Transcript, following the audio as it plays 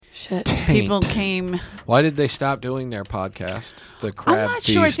shit. People came. Why did they stop doing their podcast? The Crab I'm not Feast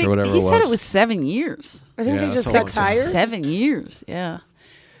sure. I think or whatever he it was. said it was 7 years. I think Yeah, they just that's got all it tired. 7 years, yeah.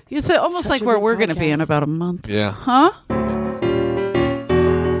 It's almost Such like a where good we're going to be in podcast. about a month. Yeah. Huh?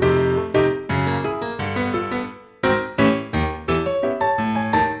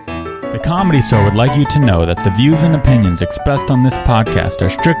 The Comedy Store would like you to know that the views and opinions expressed on this podcast are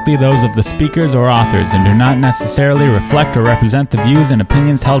strictly those of the speakers or authors and do not necessarily reflect or represent the views and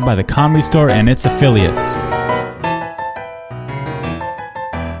opinions held by the Comedy Store and its affiliates.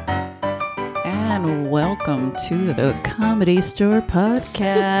 And welcome to the Comedy Store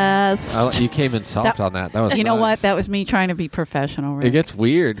podcast. You came in soft on that. That was You know nice. what? That was me trying to be professional. Rick. It gets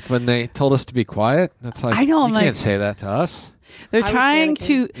weird when they told us to be quiet. That's like, I know, I'm you like- can't say that to us. They're I was trying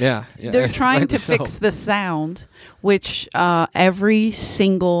to. panicking. Yeah. They're trying to rightly fix so. the sound, which every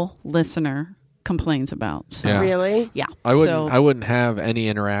single listener complains about. So, Yeah. Really? yeah. I So- wouldn't have any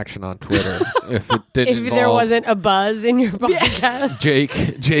interaction on Twitter if it didn't If involve there wasn't a buzz in your podcast.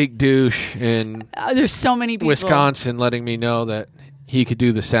 Jake Douche in there's so many people. Wisconsin letting me know that he could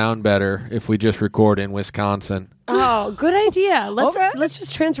do the sound better if we just record in Wisconsin. Oh, good idea. Let's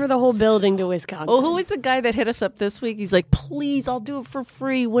just transfer the whole building to Wisconsin. Oh, who was the guy that hit us up this week? He's like, please, I'll do it for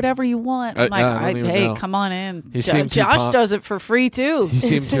free, whatever you want. I'm like, I don't even hey, know. come on in. He seemed too Josh does it for free, too. He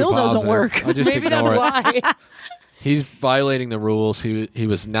seemed Still too doesn't positive. work. I just Maybe that's ignore it. why. He's violating the rules. He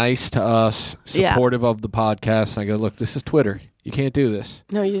was nice to us, Yeah. supportive of the podcast. And I go, look, this is Twitter. You can't do this.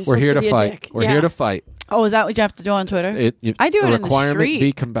 No, you're We're supposed here to to be a fight. dick. We're Yeah. here to fight. Oh, is that what you have to do on Twitter? I do it in the requirement, street.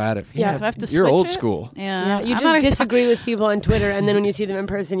 be combative. Yeah. Do I have to You're switch old it? school. Yeah. You I'm not just a- disagree with people on Twitter, and then when you see them in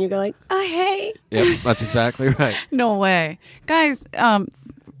person, you go like, oh, hey. Yep, that's exactly right. No way. Guys,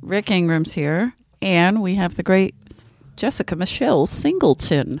 Rick Ingram's here, and we have the great Jessica Michelle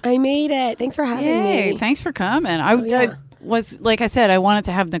Singleton. I made it. Thanks for having Yay, me. thanks for coming. yeah. I was, like I said, I wanted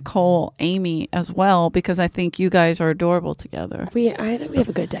to have Nicole, Amy as well, because I think you guys are adorable together. I think we have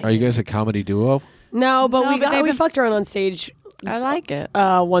a good day. Are you guys a comedy duo? No, but No, but they've we been- fucked around on stage I like it.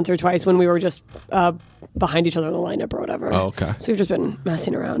 once or twice when we were just behind each other in the lineup or whatever. Oh, okay. So we've just been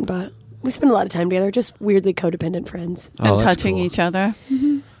messing around, but we spend a lot of time together, just weirdly codependent friends. And that's touching cool. each other.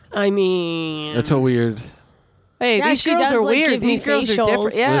 I mean, It's a weird. Hey, Yeah, these she girls does, are like, weird. give me These girls are facials.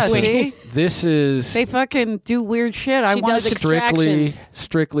 different. Yeah, Listen, see? This is They fucking do weird shit. I She want does to... extractions.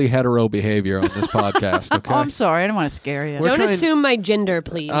 strictly hetero behavior on this podcast. Okay. Oh, I'm sorry. I didn't want to scare you. We're don't trying- assume my gender,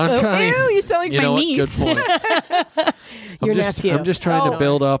 please. I'm trying. Ew, you sound like You my know what? niece. Good point. Your just, nephew. I'm just trying to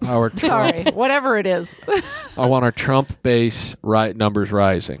build up our Trump. Sorry. Whatever it is. I want our Trump base numbers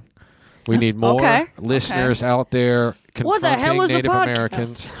rising. We need more Okay. listeners out there confronting What the hell is a Native podcast?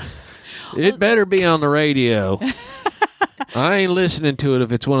 Americans. It better be on the radio. I ain't listening to it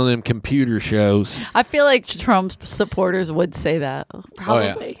if it's one of them computer shows. I feel like Trump's supporters would say that.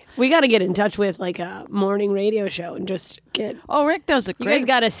 Probably. We got to get in touch with like a morning radio show and just get. Oh, Rick does a You great... guys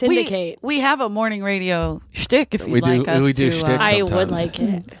gotta syndicate. We have a morning radio shtick if you'd We do- like us we do to... shtick I sometimes. would like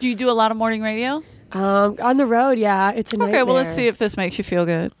it. Do you do a lot of morning radio? On the road, yeah, it's a nightmare. Okay, well, let's see if this makes you feel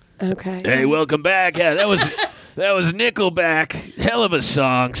good. Okay. Hey, welcome back. Yeah, that was Nickelback. Hell of a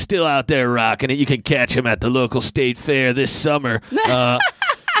song. Still out there rocking it. You can catch him at the local state fair this summer.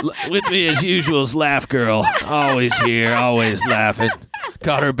 With me as usual is Laugh Girl. Always here, always laughing.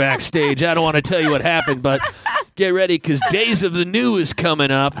 Caught her backstage. I don't want to tell you what happened, but get ready because Days of the New is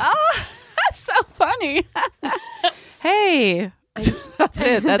coming up. Oh, that's so funny. Hey. That's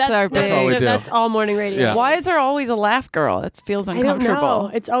it. That's our big... That's all we do. That's all morning radio. Yeah. Why is there always a laugh girl? It feels I don't uncomfortable.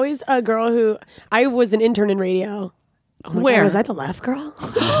 know. It's always a girl who I was an intern in radio. Oh my Where? God, was I the laugh girl?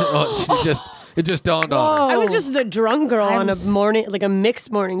 It just dawned on her. I was just a drunk girl on a morning, like a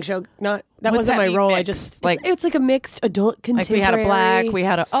mixed morning show. That What's wasn't that my mean, role. I mixed? just Like- it's like a mixed adult Like contemporary. we had a black, we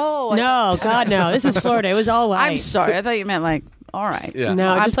had a... Oh. No, God, no. This is Florida. It was all white. I'm sorry. I thought you meant like, all right. Yeah. No,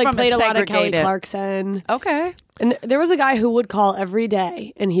 I'm just like from played a lot of Kelly segregated- Clarkson. Okay. And there was a guy who would call every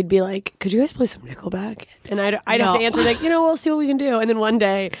day, and he'd be like, "Could you guys play some Nickelback?" And I'd have No. to answer like, "We'll see what we can do." And then one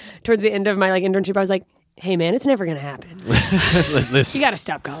day, towards the end of my internship, I was like, "Hey, man, it's never gonna happen. Listen, You got to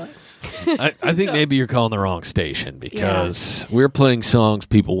stop calling." I think maybe you're calling the wrong station because we're playing songs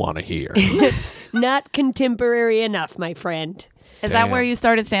people want to hear. Not contemporary enough, my friend. Is that where you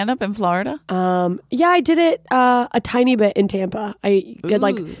started stand-up in Florida? Yeah, I did it a tiny bit in Tampa. I did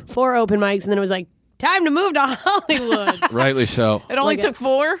like Ooh. 4 open mics, and then it was like, time to move to Hollywood. rightly so. It only like took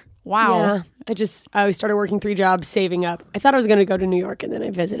 4? Wow. Yeah. I started working 3 jobs, saving up. I thought I was going to go to New York, and then I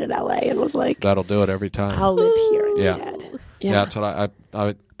visited LA and was like, That'll do it every time. I'll live here Yeah. instead. Yeah, that's what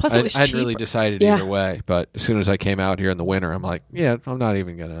I Plus, it was I hadn't really cheaper. decided Yeah. either way. But as soon as I came out here in the winter, I'm like, yeah, I'm not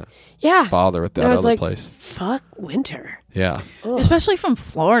even gonna Yeah. bother with that And I was other like, place. fuck winter. Yeah, Especially from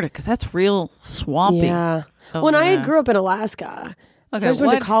Florida, because that's real swampy. Yeah. over When I there. grew up in Alaska, so Okay, I just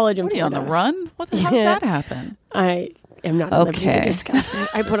went to college in what are you on Florida. the run? What the hell does Yeah. that happen? I am not at liberty to Okay. discuss it.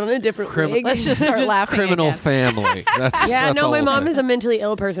 I put on a different wig. Let's just start laughing criminal again. family. That's, Yeah, that's no, all my we'll mom say. is a mentally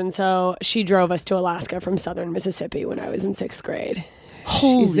ill person, so she drove us to Alaska from southern Mississippi when I was in 6th grade.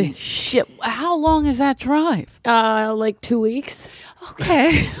 Holy shit. How long is that drive? Like 2 weeks. Okay.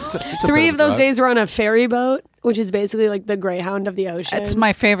 It's a 3 bit of those drive. days were on a ferry boat, which is basically like the Greyhound of the ocean. It's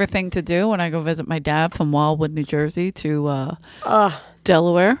my favorite thing to do when I go visit my dad from Wildwood, New Jersey to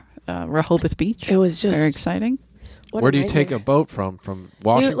Delaware, Rehoboth Beach. It was just very exciting. what Where do you nightmare. take a boat from? From You-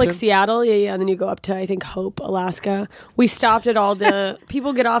 Washington? like Seattle, yeah, and then you go up to I think Hope, Alaska. We stopped at all the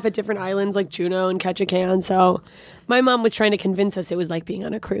people get off at different islands like Juneau and Ketchikan. So my mom was trying to convince us it was like being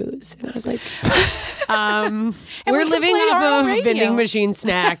on a cruise, and I was like, "We're we can living play our off own of vending radio." machine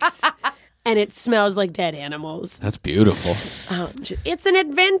snacks, and it smells like dead animals. That's beautiful. It's an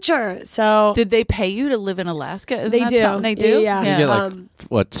adventure." So Did they pay you to live in Alaska? Isn't They that do. something they do? Yeah. You get like Um,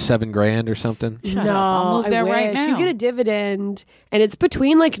 what, $7,000 or something? Shut no, up. I'll move I there right wish. now. You get a dividend, and it's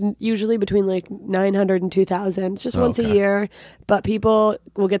between usually between 900 and 2,000. It's just once a Okay. year, but people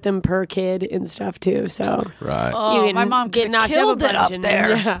will get them per kid and stuff too. So Right. Oh, you my can mom get could knocked have killed up a it up bunch and- there.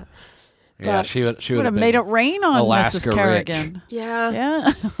 Yeah, Yeah, but- she would Would have been made it rain on Alaska Mrs. rich. Kerrigan. yeah.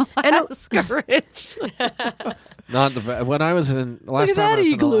 Yeah. And Alaska rich. Not the when I was in last at time I that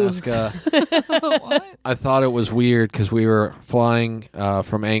was igloo. in Alaska. I thought it was weird because we were flying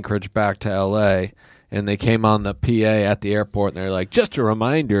from Anchorage back to L.A. and they came on the PA at the airport and they're like, "Just a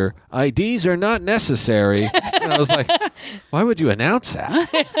reminder, IDs are not necessary." And I was like, "Why would you announce that?"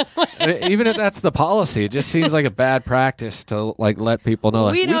 I mean, even if that's the policy, it just seems like a bad practice to let people know.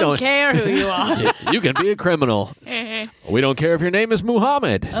 Like, we don't care who you are. You can be a criminal. We don't care if your name is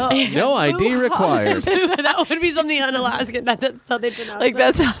Muhammad. No ID required. That would be something un-Alaskan. That's how they pronounce Like it.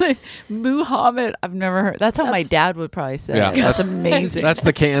 that's how they Muhammad. I've never heard. That's how my dad would probably say. Yeah, it. That's that's- amazing. That's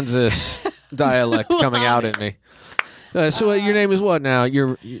the Kansas dialect coming out in me. So your name is what now?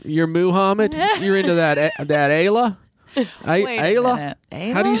 You're Muhammad. You're into that Ayla. Wait a Ayla.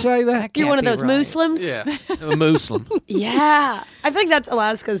 minute. How do you say that? You're can't one of be those right. Muslims. Yeah, a Muslim. Yeah. I feel like that's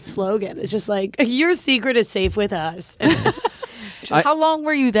Alaska's slogan. It's just like, your secret is safe with us. How long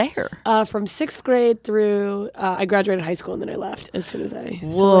were you there? From 6th grade through, I graduated high school and then I left as soon as I.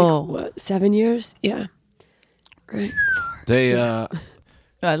 So Whoa. like, what, 7 years? Yeah. Right. They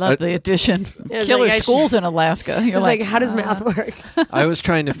I love the addition. was Killer like, I schools in Alaska. You're It's like, how does math work? I was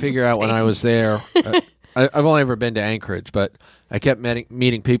trying to figure out when I was there. I've only ever been to Anchorage, but I kept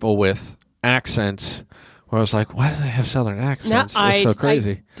meeting people with accents where I was like, why do they have Southern accents? It's so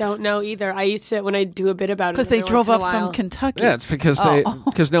crazy. I don't know either. I used to, when I do a bit about it. because they every drove once in up a while. from Kentucky. Yeah, it's because Oh.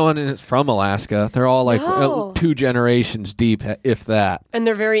 because no one is from Alaska. They're all like No. 2 generations deep, if that. And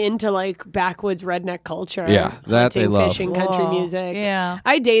they're very into like backwoods redneck culture. Yeah, that they hunting, love. Fishing, country Whoa. music. Yeah.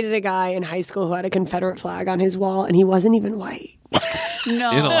 I dated a guy in high school who had a Confederate flag on his wall, and he wasn't even white.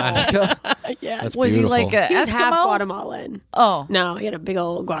 No. In Alaska, Yeah. that's Was beautiful. he like a He was half Eskimo? Guatemalan. Oh. No, he had a big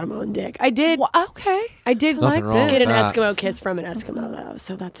old Guatemalan dick. I did Okay. like Nothing wrong get with an that. Eskimo kiss from an Eskimo though,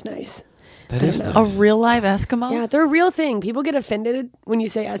 so that's nice. That is nice. A real live Eskimo? Yeah, they're a real thing. People get offended when you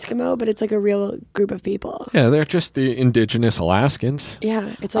say Eskimo, but it's like a real group of people. Yeah, they're just the indigenous Alaskans,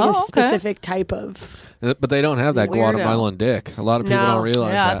 Yeah, it's like Oh, a okay. specific type of. but they don't have that Weirdo. Guatemalan dick. A lot of people No. don't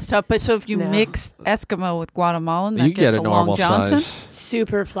realize Yeah, that. it's tough. But so if you No. mix Eskimo with Guatemalan, that You gets get a normal Long Johnson. size.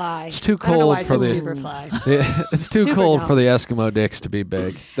 Super fly. It's too I don't know cold why I for said the- super fly. Yeah, it's too Super cold dumb. for the Eskimo dicks to be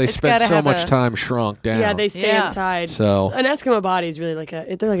big. They It's spend gotta so have much a- time shrunk down. Yeah, they stay Yeah. inside. So An Eskimo body is really like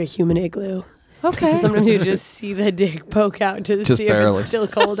they're like a human igloo. Okay. So sometimes you just see the dick poke out to Just see if barely. it's still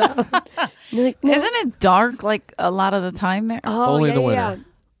cold out. And you're like, no. Isn't it dark like a lot of the time there? Oh, Only yeah, the yeah, winter.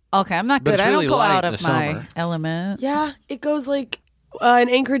 Okay, I'm not But good. it's I don't really go light out in of the my summer. element. Yeah, it goes like in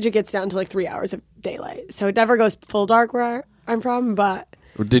Anchorage, it gets down to like 3 hours of daylight. So it never goes full dark where I'm from, but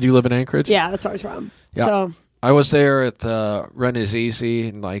did you live in Anchorage? yeah, that's where I was from. Yeah. So I was there at the Rent is Easy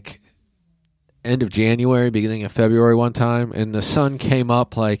in like end of January, beginning of February one time, and the sun came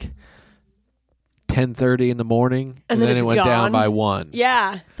up like 10:30 in the morning, and then then it it's went down gone. by 1.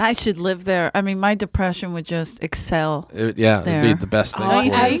 yeah, I should live there. I mean, my depression would just excel. It'd There. be the best thing. Oh,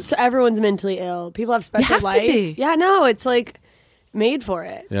 for I- you. everyone's mentally ill. People have special have to lights. be. Yeah, no, it's like made for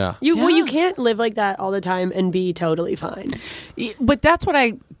it. Yeah. Well, you Yeah. can't live like that all the time and be totally fine. But that's what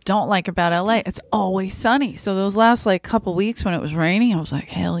I don't like about LA, it's always sunny. So those last like couple weeks when it was raining, I was like,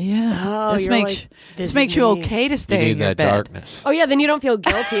 hell yeah. Oh, this you're makes like, this makes is you me. okay to You stay need in your that bed. darkness. Oh yeah, then you don't feel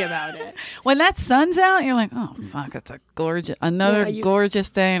guilty about it. When that sun's out, you're like, oh fuck, it's another Yeah, gorgeous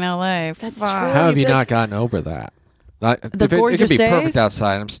day in LA. That's Fuck. true. How have you feel not like- gotten over that? It could gorgeous be perfect days?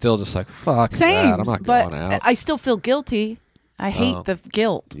 outside. I'm still just like, fuck Same, that. I'm not but going out. I still feel guilty. I hate Oh. the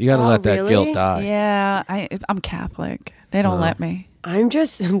guilt. You got to Oh, let that really? guilt die. Yeah, I'm Catholic. They don't Oh. let me. I'm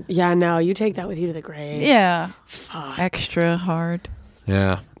just yeah. No, you take that with you to the grave. Yeah, Fuck. extra hard.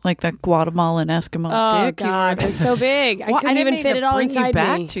 Yeah. Like that Guatemalan Eskimo Oh dick. God, it was so big. I Well, couldn't didn't even mean fit to it all bring inside you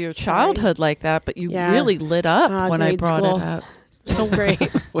back me. to your Sorry. childhood like that, but you Yeah. really lit up when I grade brought school. it up. It was great.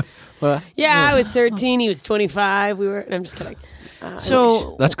 Well, Yeah, I was 13. He was 25. I'm just kidding.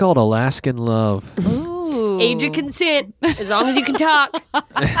 So, that's called Alaskan love. ooh. age of consent, as long as you can talk.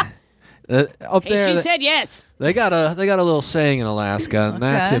 Up there, She said yes. they got a little saying in Alaska, and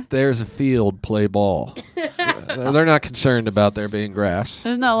that's Okay. if there's a field, play ball. They're not concerned about there being grass,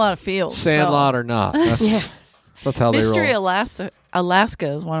 There's not a lot of fields. sandlot or not. That's, Yeah. that's how Mystery they roll. Alaska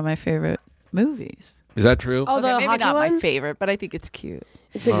is one of my favorite movies. Is that true? Oh, the maybe hockey not one? my favorite, but I think it's cute.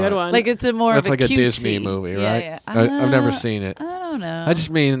 It's a good one. Like it's a more That's of a like a Disney cutesy- movie, Yeah, right? yeah. I've never seen it. I don't know. I just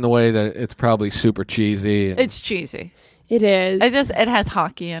mean in the way that it's probably super cheesy. And it's cheesy. it is. It has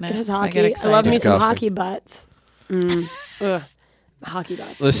hockey in it. It has so I hockey. get I, excited. love me some Disgusting. hockey butts. Ugh. Hockey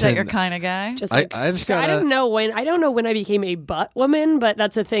butts. Is Listen, that your kind of guy? Just I like, just I gotta- don't know when. I don't know when I became a butt woman, but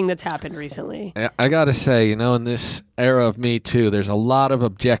that's a thing that's happened recently. I gotta say, in this era of Me Too, there's a lot of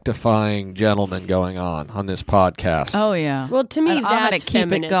objectifying gentlemen going on this podcast. Oh yeah. Well, to me, And I'm gonna that's keep it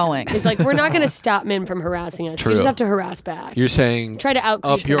feminism. going. It's like we're not going to stop men from harassing us. True. We just have to harass back. You're saying Try to out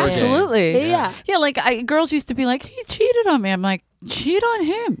up your game. Absolutely. Yeah. Yeah, like girls used to be like, he cheated on me. I'm like, cheat on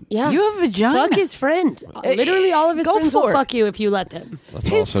him. Yeah. You have a vagina. Fuck his friend. Literally, all of his Go friends for will it. fuck you if you let them.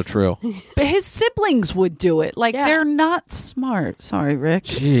 That's also true. But his siblings would do it. Like Yeah. they're not smart. Sorry, Rick.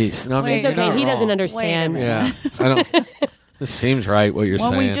 Jeez, no, I mean, Wait, It's you're okay. not He doesn't wrong. understand. Wait a Yeah, I don't. This seems right. What you're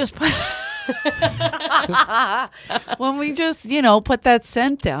When saying. we just put when we just put that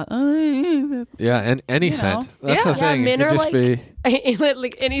scent out. Yeah, and any You know. scent. That's Yeah. the thing. men it could are just like, be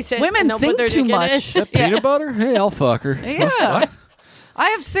like any sense. Women they'll think put their too dick in much. it. peanut butter. Hey, I'll fuck her. Yeah. What? I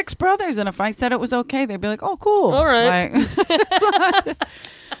have 6 brothers, and if I said it was okay, they'd be like, "Oh, cool." All right. Like,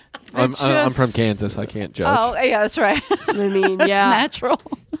 I'm just- from Kansas. I can't judge. oh, yeah, that's right. I mean, That's yeah, natural.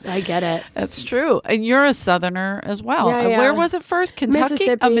 I get it. That's true. And you're a Southerner as well. Yeah, yeah. Where was it first? Kentucky?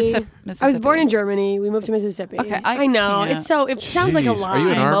 Mississippi. Oh, Mississippi. I was born in Germany. We moved to Mississippi. Okay, I know. can't. It's so. It sounds like a Jeez. lie. Are you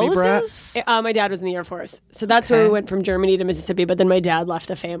an army brat? Moses? My dad was in the Air Force, so that's where Okay. we went from Germany to Mississippi. But then my dad left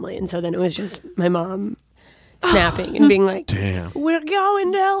the family, and so then it was just my mom snapping and being like, Damn. "We're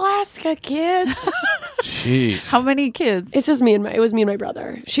going to Alaska, kids." Jeez. How many kids? It's just me and it was me and my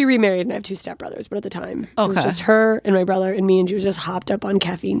brother. She remarried, and I have 2 stepbrothers. But at the time, it was Okay. just her and my brother and me, and she was just hopped up on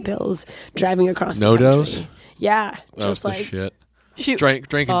caffeine pills, driving across No the country. dose? Yeah, That was just the like shit. She,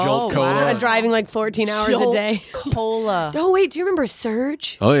 Drinking Jolt Oh, Cola. wow. driving like 14 hours a Jolt day. Cola. Oh wait, do you remember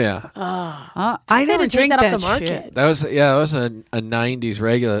Surge? Oh yeah, I had never to take drink that that off the market. shit. that was a '90s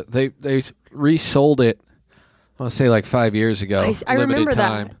regular. They resold it. I want to say like 5 years ago. I limited remember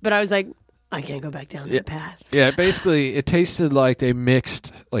time. that, but I was like, I can't go back down that path. Yeah, basically, it tasted like they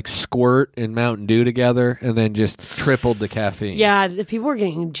mixed like Squirt and Mountain Dew together, and then just tripled the caffeine. Yeah, the people were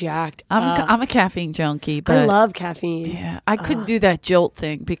getting jacked. I'm a caffeine junkie, but I love caffeine. yeah, I couldn't do that Jolt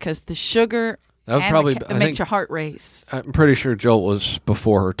thing because the sugar That was and probably. it I makes think, your heart race. I'm pretty sure Jolt was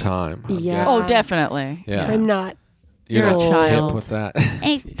before her time. I'm Yeah. guessing. Oh, definitely. yeah. I'm not. You're You're not a hip child. with that.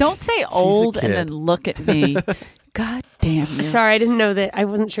 Hey, don't say old and kid. then look at me. God damn you. Sorry, I didn't know that. I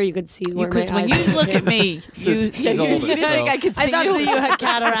wasn't sure you could see where Because my when eyes you were. look at me, you she's older, you think so- I could see I thought you. that you had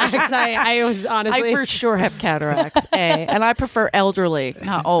cataracts. I was honestly. I for sure have cataracts, and I prefer elderly,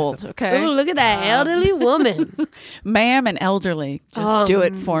 not old. Okay, Oh, look at that elderly woman. ma'am and elderly, just do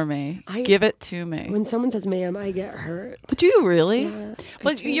it for me. Give it to me. When someone says "ma'am," I get hurt. Do you really? Yeah,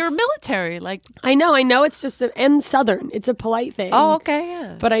 But you're military, like. I know. It's just and Southern. It's a polite thing. Oh, okay,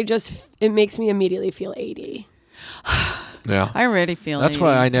 yeah. But it makes me immediately feel 80. Yeah. I already feel. That's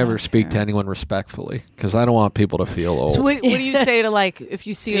why I 80s, never don't speak to care. anyone respectfully, because I don't want people to feel old. So what do you say to like if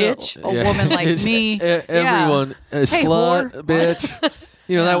you see a Bitch. woman like It's- me? everyone, Hey, slut, whore. bitch.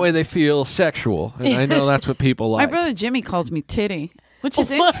 That way they feel sexual, and I know that's what people My like. brother Jimmy calls me titty, which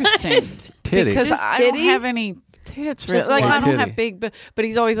is interesting Titty. because Just I don't titty? have any tits. Really. Just Like one I don't titty. have big, but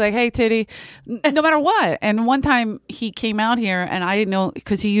he's always like, "Hey, titty," no matter what. And one time he came out here, and I didn't know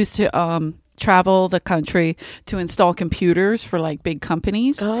because he used to travel the country to install computers for like big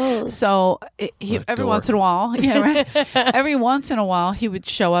companies. Oh. So every once in a while, every once in a while he would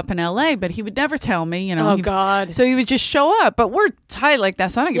show up in LA, but he would never tell me, you know. Oh, God. So he would just show up, but we're tight like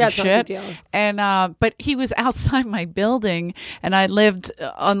that, so I don't give a it's not a shit. big deal. And but he was outside my building, and I lived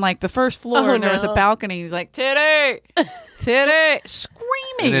on like the first floor, and there was a balcony. He's like, "Titty, titty,"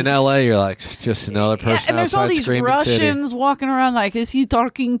 screaming. And in LA, you're like, just another person and there's all outside these screaming Russians walking around like, is he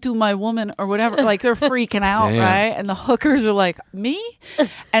talking to my woman or whatever? Like they're freaking out, Damn. right? And the hookers are like, me?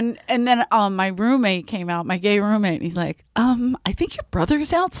 And then my roommate came out, my gay roommate, and he's like, I think your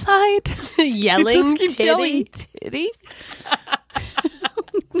brother's outside. Yelling, He just keeps titty. yelling, titty.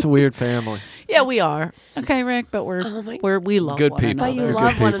 It's a weird family. Yeah, we are. Okay, Rick, but we love Good one people. another. But you They're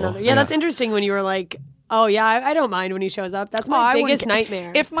love good one people. another. Yeah, Yeah. that's interesting when you were like, oh, yeah, I don't mind when he shows up. That's my I wouldn't biggest ca-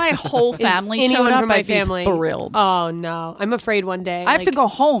 nightmare. If my whole family showed anyone up, from my I'd family be thrilled. Oh, no. I'm afraid one day. I have to go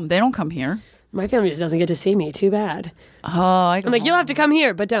home. They don't come here. My family just doesn't get to see me. Too bad. Oh, I'm I'm like, you'll have to come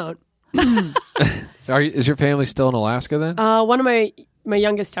here, but don't. Is your family still in Alaska then? One of my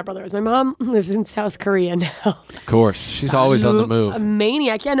youngest stepbrothers. My mom lives in South Korea now. Of course. She's always on the move. A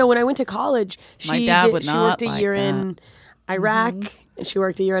maniac. Yeah, no, when I went to college, My she dad would she not worked a like year that. in Iraq, and she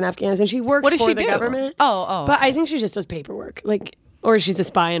worked a year in Afghanistan. She works What does for she the do? government. Oh. But I think she just does paperwork. Like, or she's a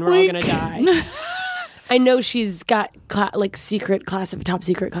spy and we're all going to die. I know she's got secret top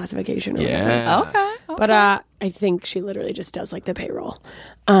secret classification or whatever. Yeah. Okay. But I think she literally just does like the payroll.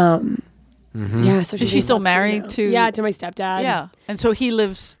 Yeah, so Is she still married to? Yeah, to my stepdad. Yeah, and so he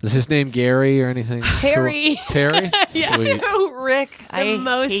lives. Is his name Gary or anything? Terry. Cool? Terry? Sweet. Rick, The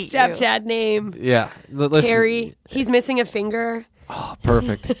most stepdad name. Yeah. Listen, Terry. He's missing a finger. Oh,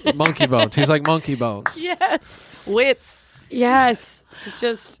 perfect. Monkey bones. He's like monkey bones. Yes. Wits. Yes. It's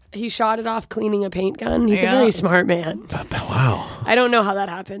just he shot it off cleaning a paint gun. He's Yeah. a very smart man. Wow. I don't know how that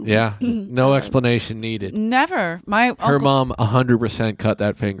happens. Yeah. No explanation needed. Never. My Her uncle mom 100% cut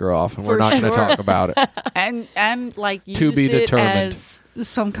that finger off, and we're For not going to sure. talk about it. and like used To be it determined. as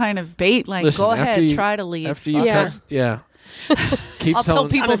some kind of bait. Like, Listen, go after ahead, you- try to leave. After you Yeah. cut, yeah. Keep I'll tell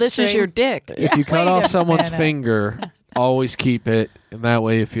someone's, people on a this is string. your dick. if you cut Wait off a someone's minute. finger, always keep it, and that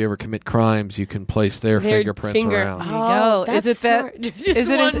way, if you ever commit crimes, you can place their fingerprints around. There you go. That's Is it that- smart. Just is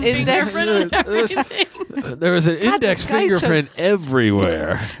it one an index? fingerprint on There's- everything. There was an index this guy's so- fingerprint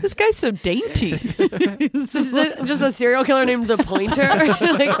everywhere. This guy's so dainty. This is just a serial killer named the Pointer.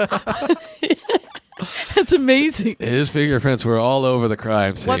 Like, That's amazing. His fingerprints were all over the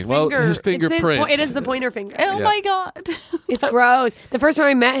crime scene. What well, finger? his fingerprint. it is the pointer finger. Oh Yeah. my god. It's gross. The first time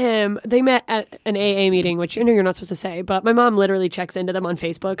I met him, they met at an AA meeting, which you know you're not supposed to say, but my mom literally checks into them on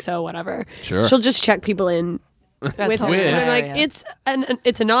Facebook, so whatever. Sure. She'll just check people in That's with him. hilarious. And I'm like, hilarious.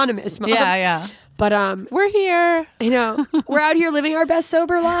 it's anonymous, Mom. Yeah. But We're here. you know, we're out here living our best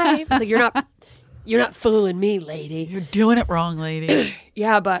sober life. It's like you're not fooling me, lady. You're doing it wrong, lady.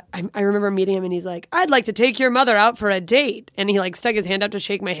 Yeah, but I remember meeting him and he's like, I'd like to take your mother out for a date. And he like stuck his hand out to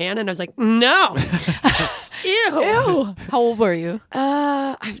shake my hand and I was like, no. Ew. How old were you?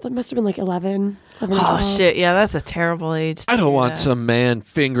 I must have been like 11. 11 or Oh 12. shit! Yeah, that's a terrible age. to I don't do want that. some man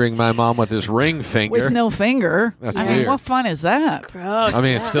fingering my mom with his ring finger. with no finger. That's I mean, weird. what fun is that? Gross. I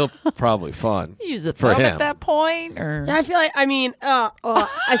mean, it's still probably fun. You use a For thumb him. at that point, or Yeah, I feel like, I'm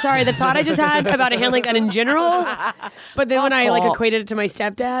sorry, the thought I just had about a hand like that in general, but then when I like Awful. equated it to my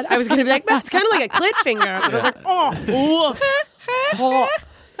stepdad, I was going to be like, that's kind of like a clit finger. And I was like, oh.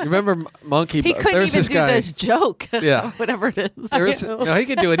 You remember Monkey? he couldn't There's even this do guy. this joke. Yeah. whatever it is. No, he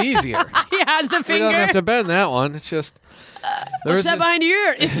could do it easier. He has the You don't have finger. to bend that one. It's just. There What's was that behind your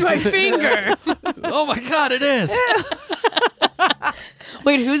ear? It's my finger. oh my God! It is.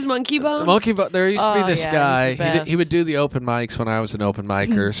 Wait, who's Monkey Bone? Monkey, but there used to be Oh, this yeah, guy. he's the He would best. do the open mics when I was an open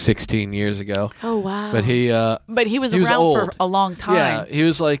micer 16 years ago. Oh, wow. But he But he was He was around for old. a long time. Yeah, he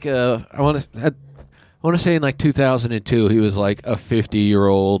was like I want to say in like 2002 he was like a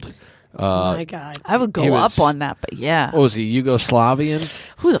 50-year-old. Oh, my God. I would He go was- up on that, but yeah. What was he?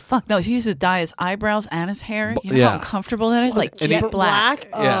 Yugoslavian? Who the fuck knows? He used to dye his eyebrows and his hair. You know yeah. how uncomfortable that is? Like And he- jet black.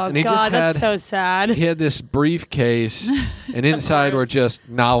 Yeah, Oh, and he just God, that's had- so sad. He had this briefcase, and inside were just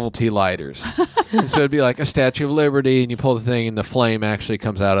novelty lighters. And so it'd be like a Statue of Liberty, and you pull the thing, and the flame actually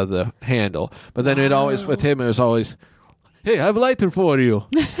comes out of the handle. But then it always, with him, it was always, hey, I have a lighter for you.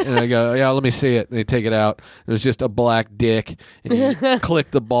 And I go, yeah, let me see it. And they take it out. It was just a black dick. And you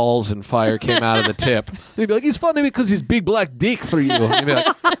click the balls and fire came out of the tip. And he'd be like, he's funny because he's big black dick for you. And you'd be like,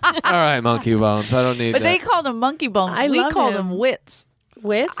 all right, Monkey Bones, I don't need But that. they called him monkey bones. I we love called him. him wits.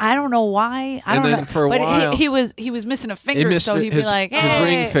 Wits? I don't know why. I And don't then know. for a but while- he was missing a He finger, missed so he'd his, be like, his hey.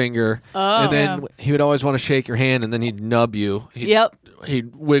 ring finger. Oh. And then he would always want to shake your hand, and then he'd nub you. He'd Yep.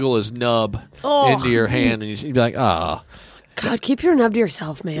 he'd wiggle his nub into your hand, and you'd be like, "Ah, God, keep your nub to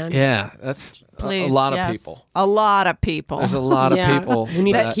yourself, man." yeah, that's Please, a lot yes. of people. A lot of people. There's a lot of people who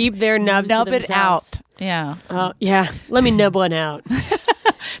need to keep their nubs Nub to it themselves. out. Yeah. Yeah, let me nub one out.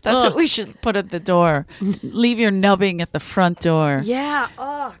 That's what we should put at the door. Leave your nubbing at the front door. Yeah.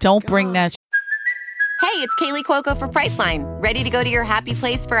 Don't bring that. Hey, it's Kaylee Cuoco for Priceline. Ready to go to your happy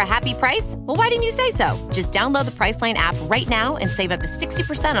place for a happy price? Well, why didn't you say so? Just download the Priceline app right now and save up to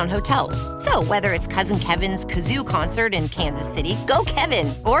 60% on hotels. So whether it's Cousin Kevin's Kazoo Concert in Kansas City, go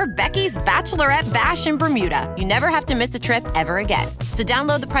Kevin, or Becky's Bachelorette Bash in Bermuda, you never have to miss a trip ever again. So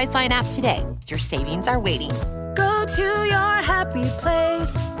download the Priceline app today. Your savings are waiting. Go to your happy place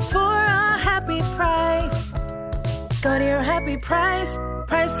for a happy price. Go to your happy price,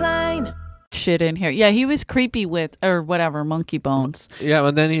 Priceline. Shit in here. Yeah, he was creepy with, or whatever, monkey bones. Yeah,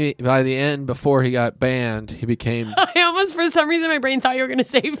 and then by the end, before he got banned, he became... I almost, for some reason, my brain thought you were going to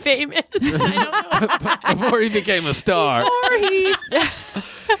say famous. I don't know. before he became a star.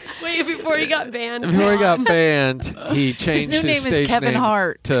 Wait, before he got banned. Before he got banned, he changed His new name is Kevin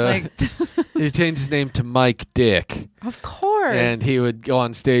Hart. He changed his name to Mike Dick. Of course. And he would go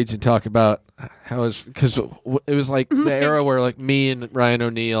on stage and talk about how because it was like the era where like me and Ryan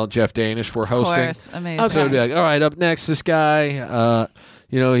O'Neal, Jeff Danish were hosting. Of course, amazing. So it'd be like, all right, up next, this guy,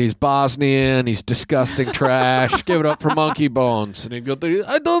 he's Bosnian, he's disgusting trash. Give it up for Monkey Bones. And he'd go,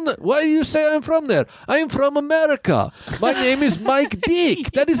 I don't know. Why do you say I'm from there? I'm from America. My name is Mike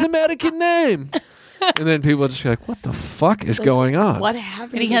Dick. That is American name. And then people would just be like, what the fuck is going on? What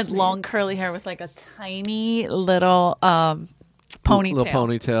happened? And he had long curly hair with like a tiny little ponytail. Little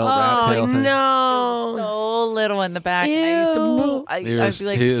ponytail, rat tail thing. No. So little in the back. Ew. And I used to I'd be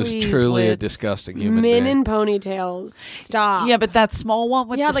like, he was please, truly a Wits. disgusting human Men being. in ponytails. Stop. Yeah, but that small one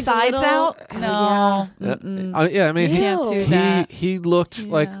with the like sides little- out? No. I mean, Can't do that. he looked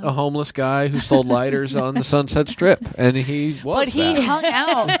like a homeless guy who sold lighters on the Sunset Strip, and he was. But he that. hung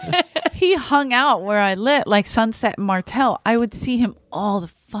out. He hung out where I lived, like Sunset and Martell. I would see him all the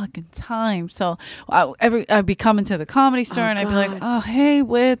fucking time. So I'd be coming to the Comedy Store, and I'd be like, "Oh, hey,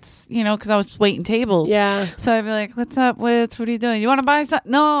 Wits," because I was waiting tables. Yeah. So I'd be like, "What's up, Wits? What are you doing? You want to buy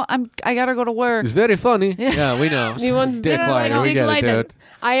something?" No, I gotta go to work. It's very funny. Yeah, we know. You want Dick lighter. We Dick get lighter. it, dude.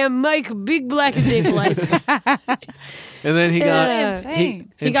 I am Mike Big Black Dick Lighter. And then he got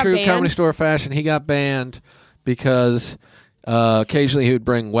Insane. in got true banned? Comedy Store fashion, he got banned because occasionally he would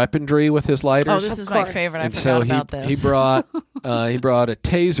bring weaponry with his lighters. Oh, this is my favorite. I And forgot so about this. he brought a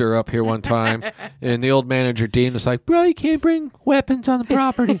taser up here one time, and the old manager Dean was like, "Bro, you can't bring weapons on the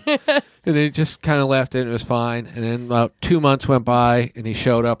property." And he just kind of left it, and it was fine. And then about 2 months went by, and he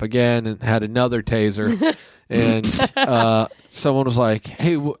showed up again and had another taser. And someone was like,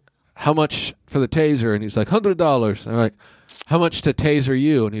 "Hey, how much for the taser?" And he's like, $100. And I'm like, "How much to taser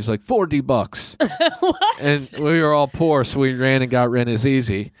you?" And he's like, $40. And we were all poor, so we ran and got Rent is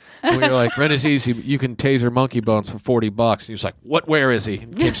Easy. And we were like, Rent is Easy, but you can taser Monkey Bones for $40. And he was like, "What? Where is he?"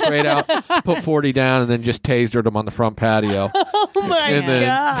 And came straight out, put 40 down, and then just tasered him on the front patio. Oh my And then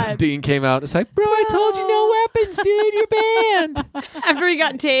God. Dean came out and was like, "Bro, I told you no weapons, dude. You're banned." After he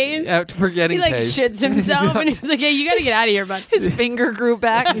got tased, After forgetting he like tased. shits himself and he's like, "Hey, you got to get out of here, bud." His finger grew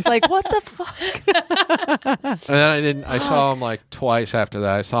back. He's like, "What the fuck?" And then I saw him like twice after that.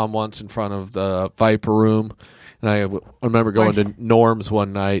 I saw him once in front of the Viper Room, and I remember going to Norm's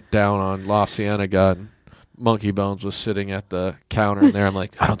one night down on La Cienega, and Monkey Bones was sitting at the counter in there. I'm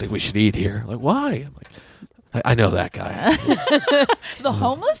like, "I don't think we should eat here." Like, why? I'm like, I know that guy. The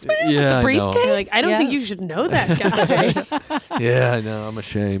homeless man? Yeah, I The know. briefcase? You're like, I don't Yeah. think you should know that guy. Yeah, I know. I'm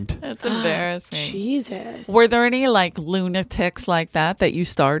ashamed. That's embarrassing. Jesus. Were there any like lunatics like that you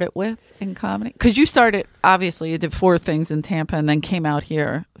started with in comedy? Because you started, obviously, you did 4 things in Tampa and then came out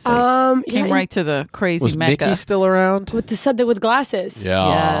here. So came yeah, right to the crazy Was Mecca. Mickey still around? with with glasses. Yeah.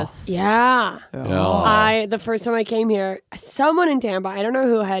 Yes. Yeah. Yeah. The first time I came here, someone in Tampa, I don't know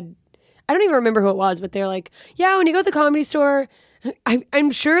who I don't even remember who it was, but they're like, "Yeah, when you go to the Comedy Store,"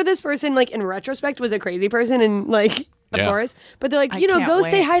 I'm sure this person, like in retrospect, was a crazy person, and like, of Yeah. course, but they're like, I go can't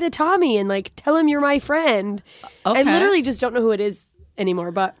say wait. hi to Tommy and like tell him you're my friend. I Okay. literally just don't know who it is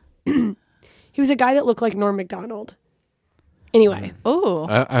anymore, but he was a guy that looked like Norm Macdonald. Anyway, Oh.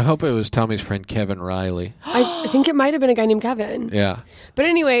 I hope it was Tommy's friend Kevin Riley. I think it might have been a guy named Kevin. Yeah. But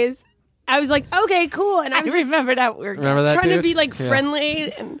anyways, I was like, okay, cool, and I was just remember that weird Remember that trying to dude? be like Yeah.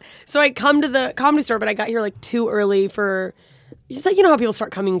 friendly, and so I come to the Comedy Store, but I got here like too early for. It's like, you know how people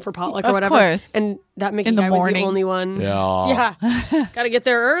start coming for potluck or Of whatever, course. and that Mickey In the guy was morning. the only one. Yeah. Yeah, got to get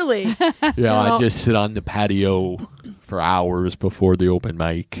there early. Yeah, No. I just sit on the patio for hours before the open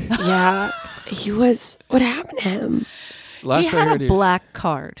mic. Yeah, he was. What happened to him? Last He I had heard, a black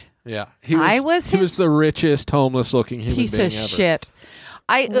card. Yeah, He was the richest homeless-looking human Piece being of ever. shit.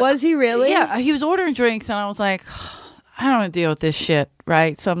 Was he really? Yeah, he was ordering drinks, and I was like, I don't want to deal with this shit,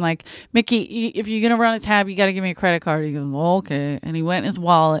 right? So I'm like, Mickey, if you're going to run a tab, you got to give me a credit card. He goes, well, okay. And he went in his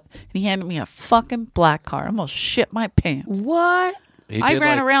wallet, and he handed me a fucking black card. I almost shit my pants. What? I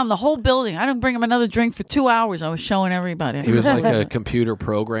ran around the whole building. I didn't bring him another drink for 2 hours. I was showing everybody. He was like a computer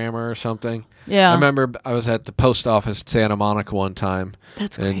programmer or something. Yeah. I remember I was at the post office in Santa Monica one time.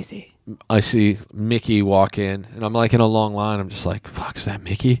 That's and crazy. I see Mickey walk in, and I'm like in a long line. I'm just like, fuck, is that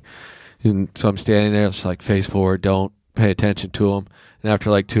Mickey? And so I'm standing there, just like face forward, don't pay attention to him. And after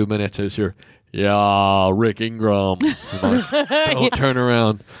like 2 minutes, I hear, yeah, Rick Ingram. I'm like, don't turn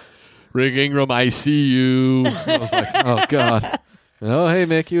around. Rick Ingram, I see you. I was like, oh, God. Oh, hey,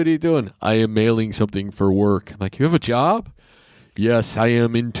 Mickey, what are you doing? I am mailing something for work. I'm like, you have a job? Yes, I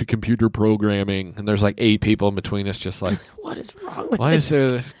am into computer programming. And there's like 8 people in between us just like, what is wrong with why is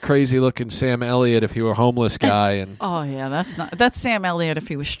there this crazy-looking Sam Elliott if he were a homeless guy? And oh, yeah, that's Sam Elliott if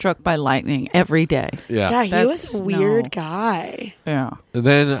he was struck by lightning every day. Yeah, he was That's- a weird no. guy. Yeah. And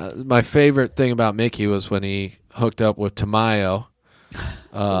then my favorite thing about Mickey was when he hooked up with Tamayo.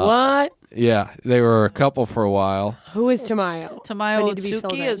 What? Yeah, they were a couple for a while. Who is Tamayo? Tamayo I need to be filled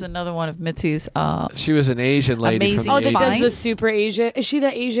Otsuki in. is another one of Mitzi's. She was an Asian lady Amazing from Oh, the that does 80s. the super Asian. Is she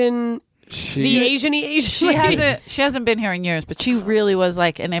the Asian? She, The Asian-y Asian? lady? She hasn't been here in years, but she really was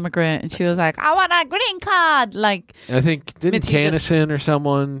like an immigrant, and she was like, I want a green card. Like I think, didn't Mitzi just- Canison or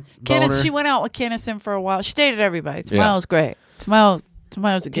someone bone her? Candace, she went out with Candace for a while. She dated everybody. Yeah. Tamayo's great.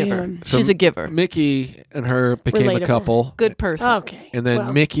 Tamayo's a giver. Damn. So She's a giver. Mickey and her became a Relatable. couple. Good person. Okay. And then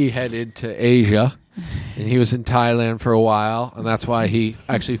well. Mickey headed to Asia, and he was in Thailand for a while, and that's why he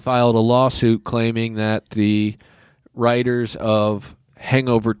actually filed a lawsuit claiming that the writers of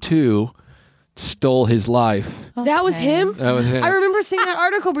Hangover 2 stole his life. That was him? That was him. I remember seeing that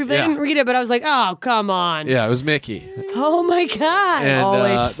article briefly. Yeah. I didn't read it, but I was like, oh, come on. Yeah, it was Mickey. Oh, my God. And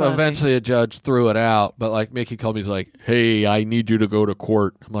Always funny. eventually a judge threw it out, but like Mickey called me, he's like, hey, I need you to go to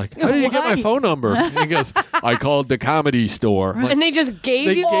court. I'm like, how did you get my Why? phone number? And he goes, I called the Comedy Store. I'm like, And they just gave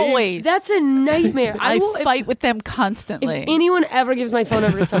They you? gave- Always. That's a nightmare. I will, fight with them If constantly. anyone ever gives my phone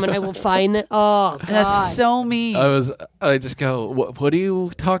number to someone, I will find that. Oh, God. That's so mean. I just go, what are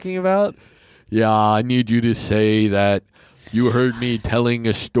you talking about? Yeah, I need you to say that you heard me telling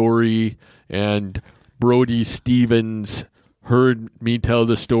a story and Brody Stevens heard me tell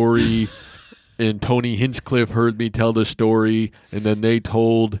the story and Tony Hinchcliffe heard me tell the story and then they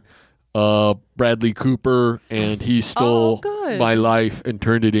told Bradley Cooper and he stole good. my life and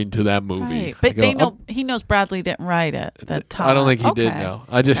turned it into that movie. Right. I But go, they know he knows Bradley didn't write it that time. I don't think he did Okay. know.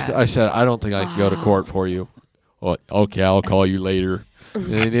 I said, I don't think I can go to court for you. Well, okay, I'll call you later. And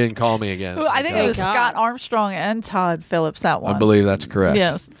he didn't call me again. I think it was God. Scott Armstrong and Todd Phillips that one. I believe that's correct.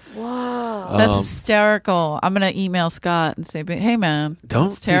 Yes. Wow. That's hysterical. I'm going to email Scott and say, hey, man, Don't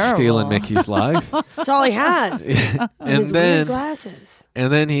that's be terrible. stealing Mickey's life. That's all he has. and His weird then glasses.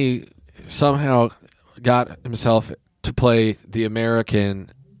 and then he somehow got himself to play the American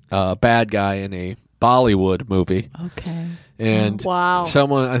bad guy in a Bollywood movie. Okay. And Wow.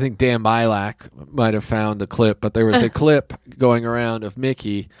 someone, I think Dan Bilak might have found the clip, but there was a clip going around of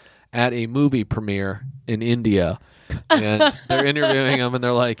Mickey at a movie premiere in India. And they're interviewing him, and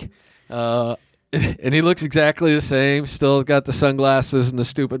they're like, and he looks exactly the same, still got the sunglasses and the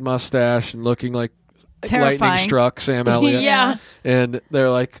stupid mustache and looking like lightning Terrifying. struck Sam Elliott. Yeah. And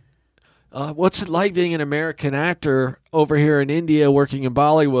they're like, what's it like being an American actor over here in India working in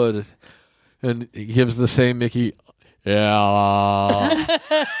Bollywood? And he gives the same Mickey, yeah,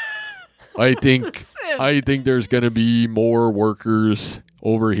 I think there's going to be more workers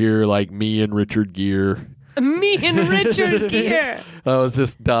over here like me and Richard Gere. Me and Richard Gere. I was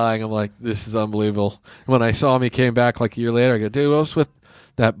just dying. I'm like, this is unbelievable. When I saw him, he came back like a year later. I go, dude, what was with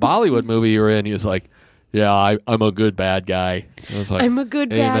that Bollywood movie you were in? He was like, yeah, I'm a good bad guy. I was like, I'm a good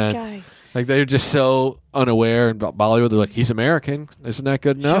bad amen. guy. Like, they're just so unaware. And Bollywood, they're like, he's American. Isn't that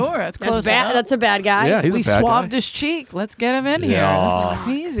good enough? Sure, that's close That's bad. enough. That's a bad guy. Yeah, he's We a bad swabbed guy. his cheek. Let's get him in here. Yeah. That's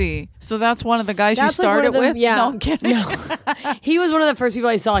crazy. So that's one of the guys That's you like one started of them- with? yeah. No, I'm kidding. He was one of the first people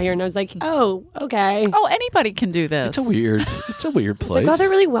I saw here, and I was like, oh, okay. Oh, anybody can do this. It's a weird It's place. like, oh, they're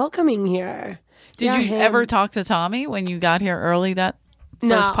really welcoming here. Did Yeah, you him. ever talk to Tommy when you got here early that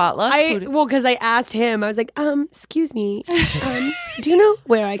first potluck? Well, because I asked him, I was like, excuse me, do you know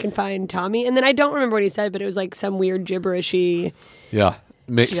where I can find Tommy? And then I don't remember what he said, but it was like some weird gibberishy. Yeah.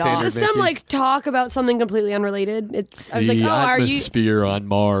 standard Just some Mickey. like talk about something completely unrelated. I was like, the oh, are you? atmosphere on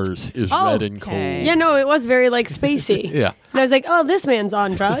Mars is Oh, red and cold. okay. Yeah, no, it was very like spacey. Yeah. And I was like, oh, this man's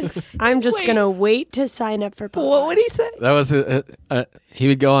on drugs. I'm just gonna wait to sign up for. What would he say? That was he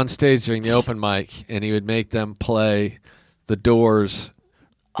would go on stage during the open mic, and he would make them play the Doors,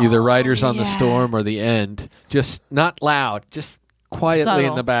 either Riders on the Storm or The End, just not loud, just quietly Subtle.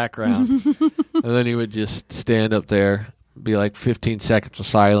 in the background. And then he would just stand up there, be like 15 seconds of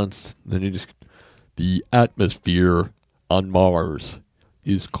silence, and then he just, the atmosphere on Mars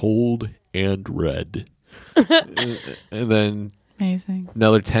is cold and red. And then Amazing.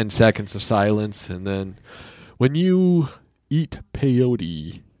 another 10 seconds of silence, and then when you eat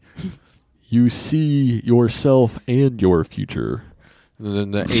peyote, you see yourself and your future. And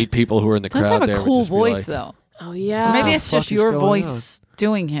then the 8 people who are in the Does crowd have there a would cool just be voice like, though. Oh yeah. Maybe the it's fuck just is your going voice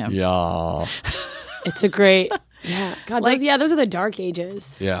doing him. Yeah. It's a great. Yeah. God. Like- Those are the dark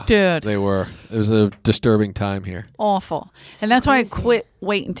ages. Yeah. Dude. They were. It was a disturbing time here. Awful. And that's why I crazy. quit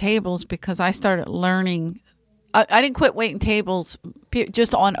waiting tables, because I started learning. I didn't quit waiting tables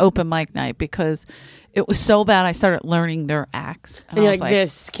just on open mic night, because it was so bad. I started learning their acts. And you're I was like,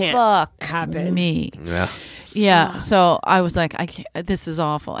 this can't fuck happen. me. Yeah. Yeah. So I was like, I can't, this is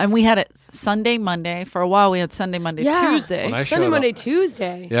awful. And we had it Sunday, Monday. For a while, we had Sunday, Monday, Yeah. Tuesday. When I Sunday, showed Monday, up,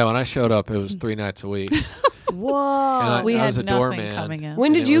 Tuesday. yeah, when I showed up, it was 3 nights a week. Whoa. And we I had was a nothing doorman. coming in. When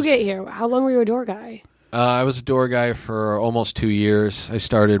and did it you was- get here? How long were you a door guy? I was a door guy for almost 2 years. I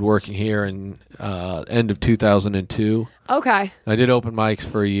started working here in end of 2002. Okay. I did open mics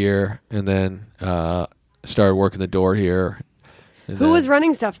for a year, and then started working the door here. And Who then- was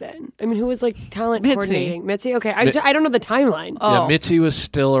running stuff then? I mean, who was like talent Mitzi. coordinating? Mitzi? Okay. I don't know the timeline. Oh. Yeah, Mitzi was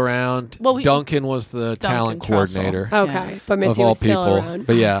still around. Well, Duncan was the talent Trussell. coordinator Okay. Yeah. But Mitzi of all was still people. around.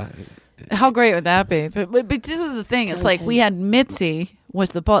 But yeah, How great would that be? But this is the thing. It's like we had Mitzi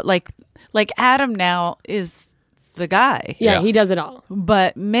was the boss. Like Adam now is the guy. Yeah, Yeah. he does it all.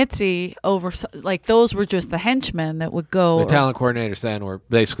 But Mitzi like those were just the henchmen that would go. the talent coordinators then were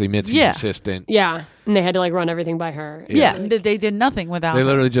basically Mitzi's Yeah. assistant. Yeah. And they had to like run everything by her. Yeah, Like, they did nothing without. They her.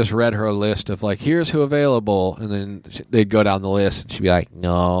 literally just read her a list of like, here's who available, and then they'd go down the list, and she'd be like,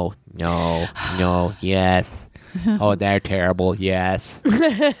 no, yes. Oh, they're terrible. Yes.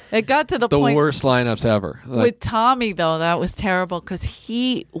 It got to the The point worst lineups ever. Like, with Tommy though. That was terrible because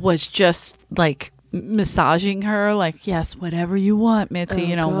he was just like massaging her, like, yes, whatever you want,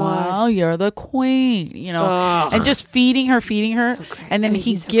 Mitzi. Oh, God. Wow, you're the queen. Ugh. And just feeding her, So and then creepy.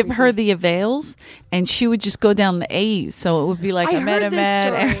 he'd So give her creepy. the avails, and she would just go down the A's. So it would be like I Ahmed, heard this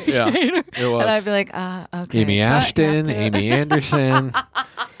Ahmed, story. yeah, it was. and I'd be like, okay, Amy so I have Ashton, to- Amy Anderson.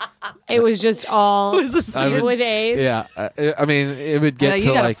 It was just all It was a I would- with A's. Yeah, I mean, it would get you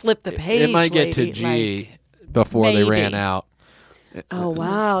to gotta like flip the page, It might get lady, to G before they ran maybe. out. Oh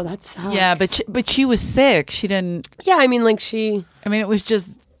wow, that sucks. Yeah, but she was sick. She didn't. yeah, I mean, like she. I mean, it was just,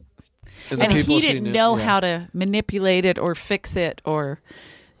 And, the and people he she didn't knew- know yeah. how to manipulate it or fix it. Or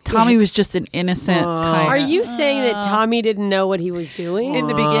Tommy was just an innocent. Are you saying that Tommy didn't know what he was doing? In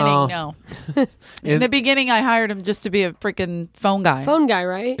the beginning, no. In the beginning, I hired him just to be a freaking phone guy. Phone guy,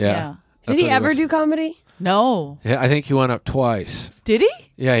 right? Yeah. Yeah. Did That's he what ever was. do comedy? No. Yeah, I think he went up twice. Did he?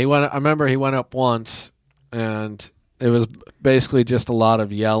 Yeah, he went. I remember he went up once, and it was basically just a lot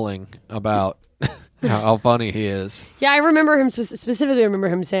of yelling about how funny he is. Yeah, I remember him specifically. Remember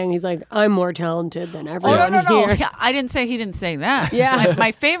him saying he's like, "I'm more talented than Oh, everyone no. here." Yeah, I didn't say he didn't say that. Yeah.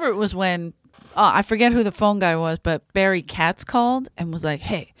 My favorite was when, I forget who the phone guy was, but Barry Katz called and was like,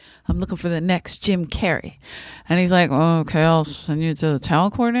 hey, I'm looking for the next Jim Carrey. And he's like, oh, okay, I'll send you to the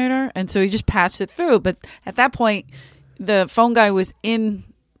talent coordinator. And so he just patched it through. But at that point, the phone guy was in,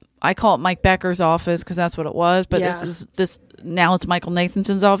 I call it Mike Becker's office because that's what it was. But Yeah. this now it's Michael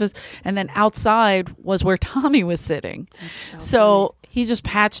Nathanson's office. And then outside was where Tommy was sitting. So he just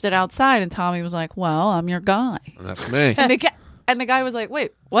patched it outside. And Tommy was like, well, I'm your guy. And that's me. And the guy was like,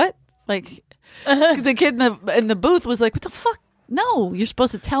 wait, what? Like, the kid in the booth was like, what the fuck? No, you're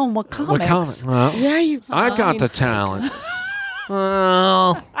supposed to tell him what comics. What comment? Well, Yeah, you. I've got the talent.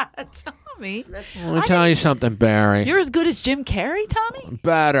 Well, Tommy, let me tell you something, Barry. you're as good as Jim Carrey, Tommy?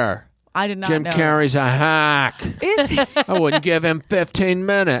 Better. I did not Jim know. Carrey's a hack. Is he? I wouldn't give him 15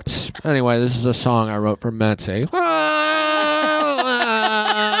 minutes. Anyway, this is a song I wrote for Mitzi.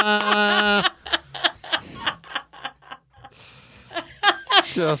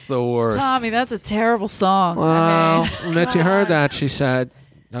 Just the worst. Tommy, that's a terrible song. Well, I mean, Mitzi heard that. She said,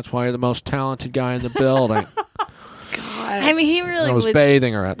 that's why you're the most talented guy in the building. he really I was would.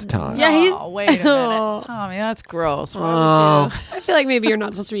 bathing her at the time. Yeah, he's. Oh, wait a minute. Tommy, that's gross. Why would I feel like maybe you're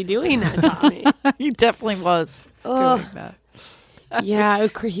not supposed to be doing that, Tommy. you? He definitely was Ugh. doing that. Yeah,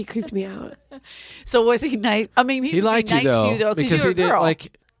 he creeped me out. So was he nice? I mean, He liked nice you though, to you, though, because you were he a did girl.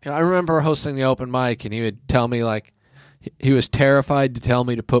 like. I remember hosting the open mic, and he would tell me like he was terrified to tell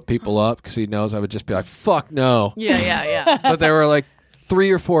me to put people up because he knows I would just be like, "Fuck no." Yeah. But there were like 3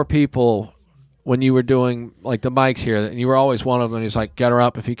 or 4 people when you were doing like the mics here, and you were always one of them. And he's like, "Get her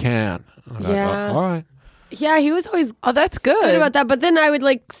up if you can." I was like, Yeah. "Oh, all right. Yeah, he was always Oh, that's good. good about that. But then I would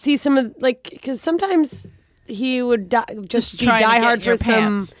like see some of like because sometimes he would just be trying to get diehard in for your some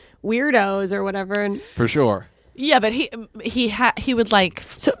pants. weirdos or whatever. And For sure." Yeah, but he would like.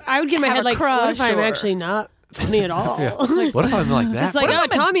 so I would get in my Have head a like, what if crush I'm or- actually not funny at all? What if I'm like that? It's like, oh,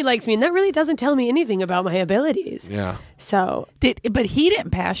 Tommy likes me, and that really doesn't tell me anything about my abilities. Yeah. So But he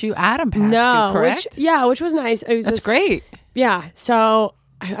didn't pass you. Adam passed no, you, correct? which was nice. It was That's just, great. Yeah. So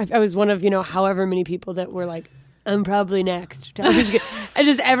I was one of however many people that were like, I'm probably next. Tommy's good. And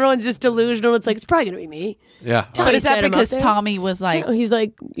just everyone's just delusional. It's like it's probably gonna be me. Yeah. Tommy But is that set him up because there. Tommy was like, He's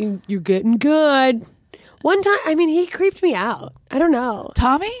like, you're getting good. One time, I mean, he creeped me out. I don't know.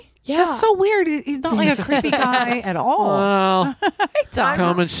 Tommy? Yeah. That's so weird. He's not like a creepy guy at all. Well, Tommy.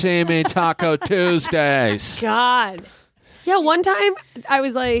 come and see me Taco Tuesdays. God. Yeah, one time I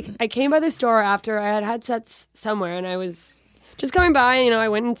was like, I came by the store after I had sets somewhere, and I was just coming by. I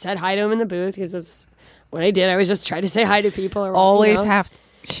went and said hi to him in the booth because that's what I did. I was just trying to say hi to people. Or, Always have to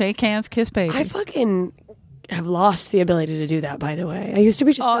shake hands, kiss babies. I fucking have lost the ability to do that. By the way, I used to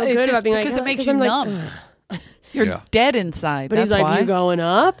be just so it's good just about being like, because it makes you I'm like, numb. You're Yeah. dead inside. but That's he's like, why. you going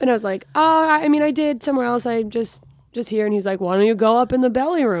up? And I was like, oh, I mean, I did somewhere else. I just here. And he's like, why don't you go up in the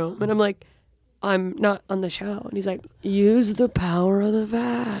belly room? And I'm like, I'm not on the show. And he's like, use the power of the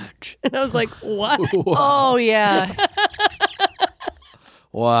vag. And I was like, what? Oh yeah.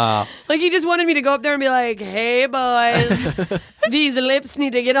 Wow. Like he just wanted me to go up there and be like, hey boys, these lips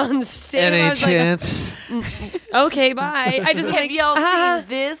need to get on stage. I Any was like, chance? okay, bye. I just Have like, y'all ah. seen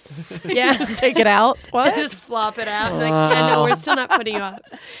this? Yeah. Take it out. What? Just flop it out. Like, yeah, no, we're still not putting you up.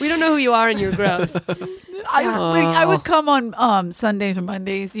 We don't know who you are and you're gross. I would come on Sundays or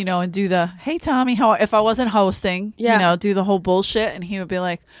Mondays, and do the hey Tommy, how if I wasn't hosting, Yeah. do the whole bullshit, and he would be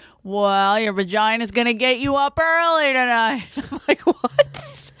like, well, your vagina's gonna get you up early tonight. I'm like,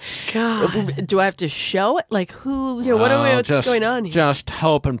 what? God. Do I have to show it? Like, who's? Yeah, what's just, going on here? Just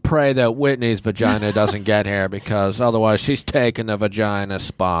hope and pray that Whitney's vagina doesn't get here because otherwise she's taking the vagina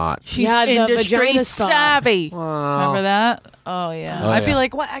spot. She's Yeah, the industry vagina spot. savvy. Wow. Remember that? Oh yeah. Oh, I'd be yeah.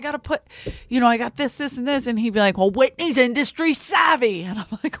 like, what? I gotta put, I got this, and this, and he'd be like, well, Whitney's industry savvy, and I'm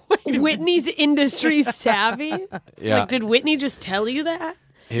like, wait. a minute. Whitney's industry savvy? It's Yeah. like, did Whitney just tell you that?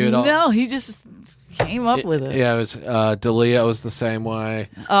 He would No, he just came up with it. Yeah, it was Dalia was the same way.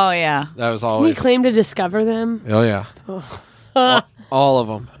 Oh yeah. That was He always. claimed to discover them. Oh yeah. all of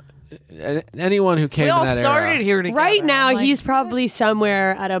them. Anyone who came We in all that started era. here together. Right now, I'm like, he's probably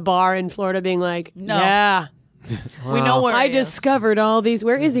somewhere at a bar in Florida being like, No. yeah, we know where I he is. discovered all these.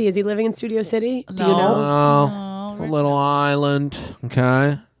 Where is he? Is he living in Studio City? Do you know? Oh, a little island.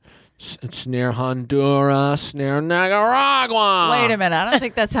 Okay. It's near Honduras, near Nicaragua. Wait a minute. I don't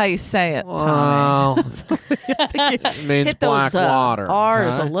think that's how you say it, Tommy. Wow. It means Hit black those water.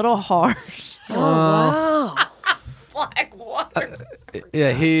 R's okay? a little harsh. Wow. Black water.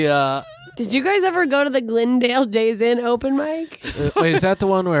 Yeah, he. Did you guys ever go to the Glendale Days Inn open mic? Wait, is that the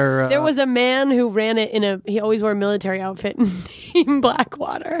one where There was a man who ran it he always wore a military outfit named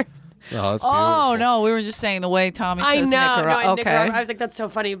Blackwater. Oh, that's Oh beautiful. no, we were just saying the way Tommy I says know. Nicaragua. No, Okay. Nicaragua. I was like, that's so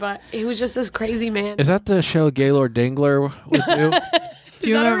funny, but he was just this crazy man. Is that the show Gaylord Dingler would do? Do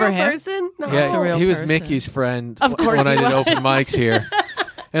you Is that remember a real him? person? No. Yeah, a real he was person. Mickey's friend Of course when I he did was. open mics here.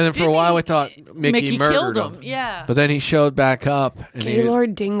 And then for a while we thought Mickey murdered killed him. Yeah. But then he showed back up and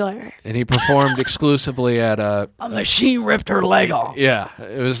Gaylord Dingler. he performed exclusively at A machine ripped her leg off. yeah,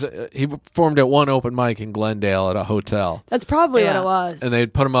 it was he performed at one open mic in Glendale at a hotel. That's probably Yeah. what it was. And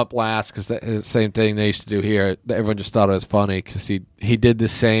they'd put him up last because the same thing they used to do here. Everyone just thought it was funny because he did the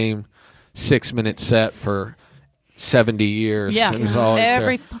same 6-minute set for 70 years. Yeah. It was always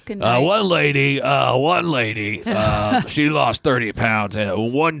Every there. fucking night. One lady, she lost 30 pounds at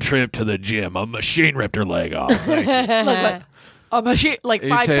one trip to the gym. A machine ripped her leg off. Thank you. Look, like a machine, like He'd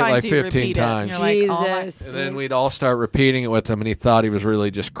 5 say it times like he 15 repeat times. it. And you're like, oh my- Jesus. And then we'd all start repeating it with him, and he thought he was really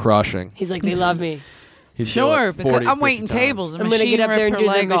just crushing. He's like, they love me. He'd do Sure, it because 40, I'm 50 waiting times. tables. I'm going to get up there and do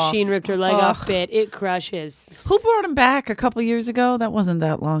the leg machine off. ripped her leg Ugh. off bit. It crushes. Who brought him back a couple years ago? That wasn't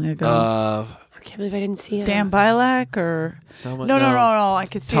that long ago. I can't believe I didn't see it. Dan Bilak or Someone- no, no. I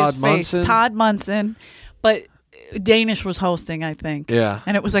could see Todd his face. Munson? Todd Munson, but Danish was hosting, I think. Yeah.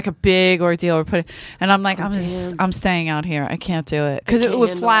 And it was like a big ordeal. And I'm like, I'm staying out here. I can't do it. Because it would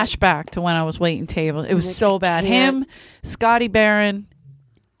handle flash back to when I was waiting tables. It was like, so I bad. can't. Him, Scotty Barron.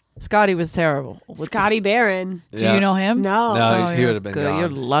 Scotty was terrible. Scotty Barron. Do you know him? No. No, Oh, he you're would have been good. gone. You're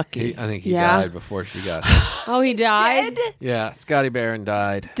lucky. I think he Yeah. died before she got here. Oh, he died? Yeah, Scotty Barron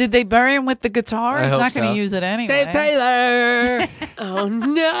died. Did they bury him with the guitar? I He's hope not going to so. use it anyway. Dave Taylor! Oh,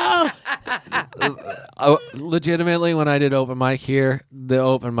 no. Legitimately, when I did open mic here, the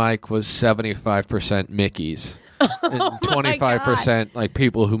open mic was 75% Mickeys. And 25% like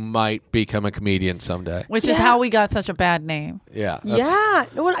people who might become a comedian someday. Which is how we got such a bad name. Yeah. Yeah.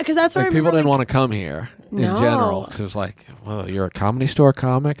 Because that's what Like I people remember. didn't want to come here in No. general because it was like, well, you're a comedy store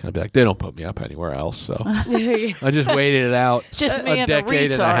comic? And I'd be like, they don't put me up anywhere else. So I just waited it out Just me a and the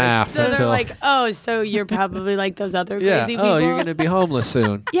decade and a retards. half. So they're until, like, oh, so you're probably like those other yeah, crazy people. oh, you're going to be homeless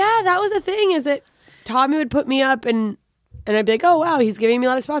soon. Yeah, that was the thing is that Tommy would put me up and I'd be like, oh, wow, he's giving me a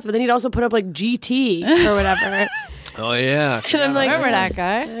lot of spots. But then he'd also put up like GT or whatever. Oh, yeah. And I'm like, Remember that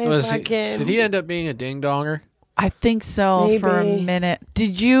guy? Did he end up being a ding-donger? I think so for a Maybe. minute.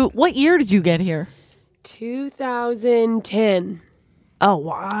 What year did you get here? 2010. Oh,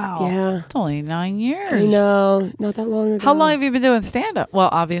 wow. Yeah. It's only 9 years. I know. Not that long ago. How long have you been doing stand-up? Well,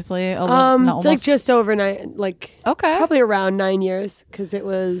 obviously. Almost. Like just over 9, like Okay. probably around 9 years because it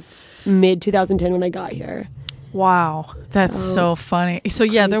was mid 2010 when I got here. Wow. That's so funny. So,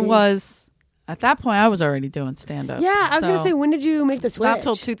 yeah, there Crazy. was, at that point, I was already doing stand-up. Yeah, I was going to So, say, when did you make the switch? not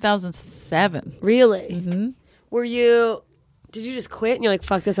till 2007. Really? Mm-hmm. Did you just quit and you're like,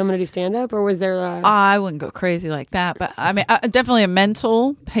 fuck this, I'm going to do stand-up? Or was there a... I wouldn't go crazy like that, but I mean, definitely a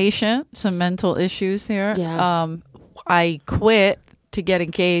mental patient, some mental issues here. Yeah. I quit to get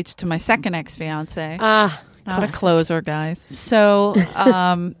engaged to my second ex-fiance. Not a closer, guys. So,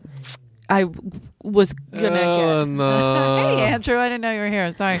 I was gonna Oh, no. Hey, Andrew, I didn't know you were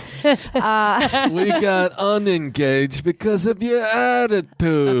here. Sorry. We got unengaged because of your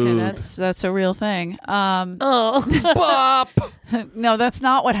attitude. Okay, that's a real thing. Oh. Bop! No, that's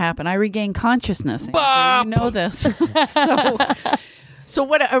not what happened. I regained consciousness. Andrew. Bop! You know this. So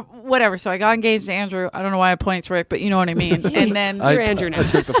whatever. So I got engaged to Andrew. I don't know why I pointed to Rick, but you know what I mean. And then You're Andrew now. I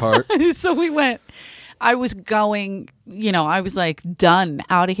took the part. so we went. I was going, I was like done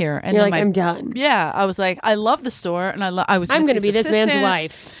out of here. And You're then like, I'm done. Yeah, I was like, I love the store, and I was. I'm going to be this man's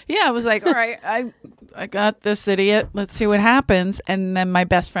wife. Yeah, I was like, all right, I got this idiot. Let's see what happens. And then my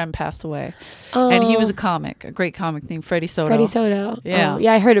best friend passed away, and he was a comic, a great comic named Freddie Soto. Freddie Soto. Yeah. Oh,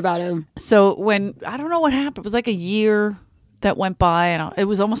 yeah, I heard about him. So I don't know what happened. It was like a year that went by, and it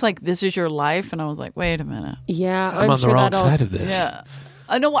was almost like this is your life, and I was like, wait a minute. Yeah, I'm on sure the wrong that'll- side of this. Yeah.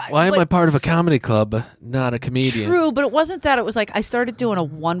 I know why. Why am I part of a comedy club, but not a comedian? True, but it wasn't that. It was like I started doing a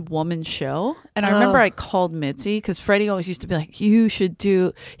one-woman show, and I remember I called Mitzi because Freddie always used to be like, "You should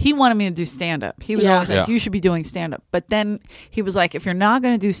do." He wanted me to do stand-up. He was always like, Yeah. "You should be doing stand-up." But then he was like, "If you're not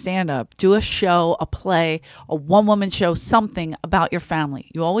going to do stand-up, do a show, a play, a one-woman show, something about your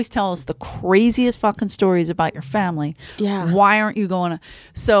family. You always tell us the craziest fucking stories about your family. Yeah. Why aren't you going to?"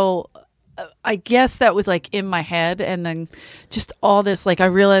 So. I guess that was like in my head, and then just all this, like I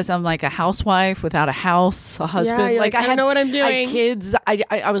realized I'm like a housewife without a house, a husband. you're like, I don't know what I'm I doing. had kids.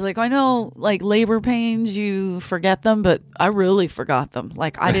 I was like, I know, like labor pains, you forget them, but I really forgot them.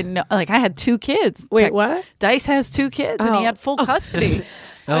 Like I didn't know. Like I had 2 kids. Wait, what? Dice has 2 kids, and he Oh. had full custody.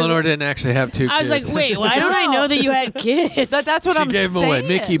 Eleanor didn't actually have 2 kids. I was like, wait, why don't I know that you had kids? That's what She I'm gave them saying. away.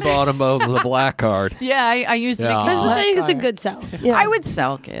 Mickey bought them both with a black card. Yeah, I used Yeah. Mickey's This is- I think it's a card. good sell. Yeah. I would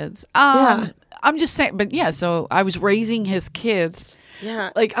sell kids. Yeah. I'm just saying, but yeah, so I was raising his kids.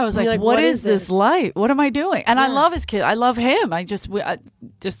 Yeah. Like I was And like, you're what is this life? What am I doing? And I love his kid. I love him. I just It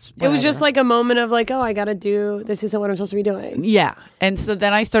was whatever. just like a moment of like, oh, I got to do, this isn't what I'm supposed to be doing. Yeah. And so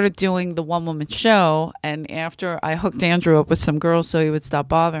then I started doing the one-woman show, and after I hooked Andrew up with some girls so he would stop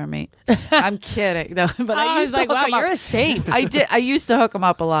bothering me. I'm kidding. No, but I I used was like, to hook wow, him up. you're a saint. I did. I used to hook him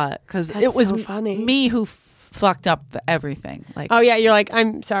up a lot because That's it was so funny. me who fucked up everything. Like, Oh, yeah, you're like,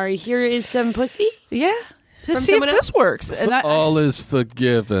 I'm sorry, here is some pussy. yeah, From just see if someone this else? works. And All is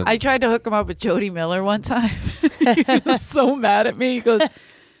forgiven. I tried to hook him up with Jody Miller one time. He was so mad at me. He goes,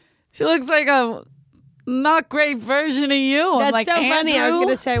 "She looks like a not great version of you." I'm That's like, so funny. I was "Andrew,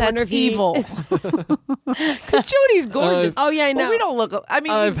 gonna say, I that's wonder if he-" evil. Because Jody's gorgeous. Oh, yeah, I know. But we don't look. I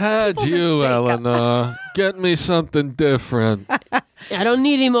mean, I've had people you, mistake us. Eleanor. Get me something different. I don't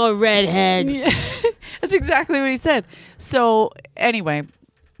need any more redheads. That's exactly what he said. So anyway,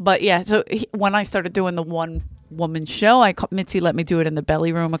 but yeah. So when I started doing the one-woman show, Mitzi let me do it in the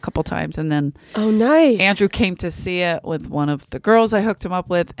belly room a couple times, and then Oh, nice. Andrew came to see it with one of the girls I hooked him up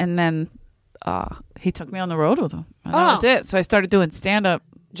with, and then he took me on the road with him. And that was it. So I started doing stand-up.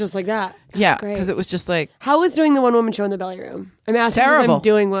 Just like that. That's great. Because it was just like... How was doing the one-woman show in the Belly Room? I'm asking because I'm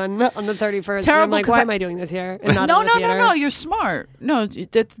doing one on the 31st. Terrible. And I'm like, why am I doing this here? And not No. You're smart. No,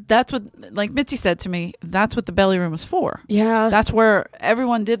 that's what... Like Mitzi said to me, that's what the Belly Room was for. Yeah. That's where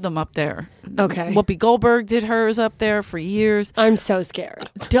everyone did them up there. Okay. Whoopi Goldberg did hers up there for years. I'm so scared.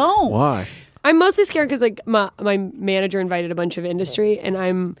 Don't. Why? I'm mostly scared because like my manager invited a bunch of industry, and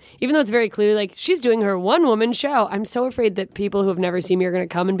even though it's very clear like she's doing her one woman show, I'm so afraid that people who have never seen me are going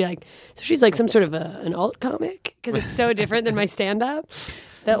to come and be like, so she's like some sort of an alt comic because it's so different than my stand up.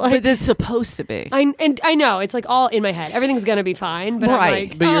 That like but it's supposed to be. I know it's like all in my head. Everything's going to be fine, but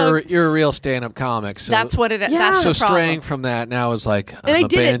Right. I'm like, But you're a real stand up comic. So That's what it is. Yeah. That's So the problem. straying from that now is like and I'm I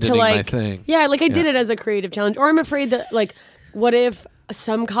did it to abandoning like my thing. Yeah, like I did it as a creative challenge, or I'm afraid that like what if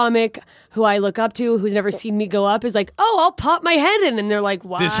some comic who I look up to who's never seen me go up is like, oh, I'll pop my head in, and they're like,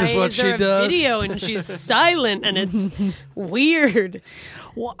 why This is what is there she a does? video and she's silent and it's weird.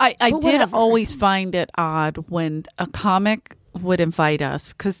 Well, I did whatever. always find it odd when a comic would invite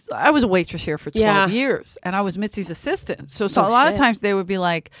us because I was a waitress here for 12 years and I was Mitzi's assistant. So a lot of times they would be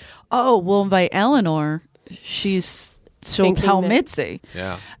like, oh, we'll invite Eleanor. She'll Thinking tell that- Mitzi.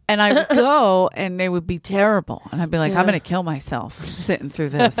 Yeah. And I would go and they would be terrible. And I'd be like, I'm going to kill myself sitting through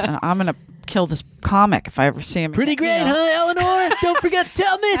this. And I'm going to kill this comic if I ever see him. Pretty great, huh, Eleanor? Don't forget to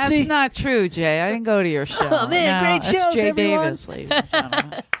tell Mitzi. That's not true, Jay. I didn't go to your show. Oh, man, great that's shows, Jay everyone. Davis, ladies and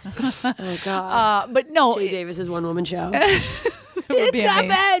gentlemen. Oh God. But no, Jay Davis's one woman show. it would It's be not amazing.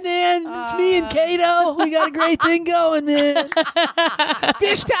 bad, man. It's me and Kato. We got a great thing going, man.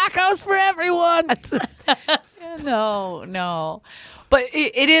 Fish tacos for everyone. No. But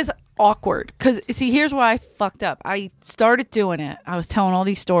it is awkward because, see, here's why I fucked up. I started doing it. I was telling all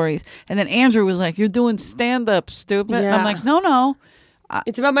these stories. And then Andrew was like, you're doing stand-up, stupid. And I'm Yeah. like, no.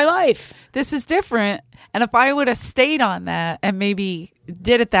 It's about my life. This is different. And if I would have stayed on that and maybe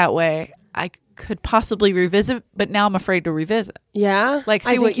did it that way, I could possibly revisit. But now I'm afraid to revisit. Yeah. Like,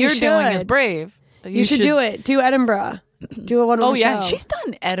 I see, think what you're doing is should. brave. You should do it. Do Edinburgh. Do a one woman Oh, yeah. show. She's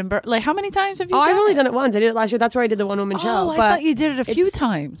done Edinburgh. Like, how many times have you Oh, done I've only it? done it once. I did it last year. That's where I did the one woman show. Oh, I but thought you did it a few it's-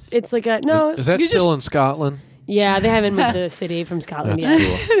 times. It's like a no. Is that You still in Scotland? Yeah, they haven't moved the city from Scotland That's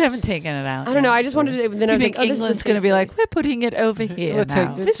yet. cool. They haven't taken it out. I don't know. I just wanted to. Then I You was think like, oh, this England's is going to be like, space. we're putting it over here Let's take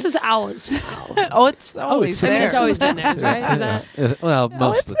now. it. This is ours now. Oh, it's always it's I mean, there. it's always been theirs, right? Is that? Well, Oh,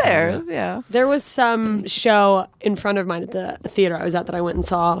 most it's of the time, theirs, yeah. yeah. There was some show in front of mine at the theater I was at that I went and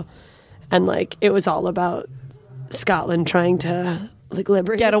saw, and like it was all about Scotland trying to like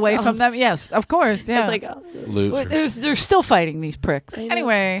liberate Get away itself. from them. Yes, of course. Yeah. It's like oh, Loser. They're still fighting these pricks. know.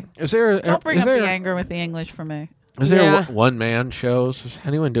 Anyway, Is there? don't bring is up there? the anger with the English for me. Is there Yeah. one man shows? Is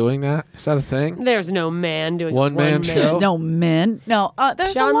anyone doing that? Is that a thing? there's no man doing One man show? There's no men. No,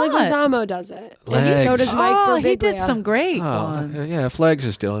 there's John a lot. Leguizamo does it. And Legs. so does Mike Oh, he did Birbiglia. some great Oh, ones. yeah. If Legs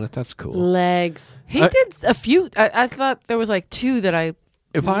is doing it, that's cool. Legs. He did a few. I thought there was like two that I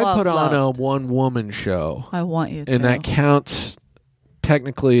If I loved. put on a one-woman show, I want you to. and that counts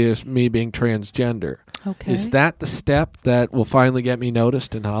technically as me being transgender, Okay. is that the step that will finally get me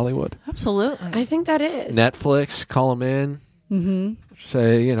noticed in Hollywood? Absolutely. I think that is. Netflix, call them in. Mm-hmm.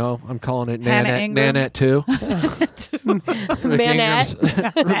 Say, I'm calling it Hannah Nanette, Ingram. Nanette too. Manette.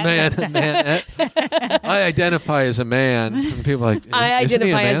 Manette. I identify as a man. And people are like, I "Isn't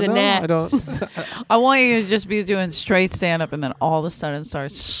he identify as a man, net." though?" I don't. I want you to just be doing straight stand up and then all of a sudden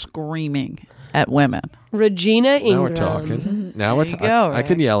start screaming at women. Regina Ingram. Now we're talking. Now we're There you talking. go, I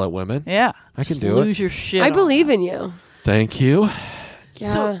can Rick. yell at women. Yeah. I can Just do it. lose your shit. I on believe them. in you. Thank you. Yeah.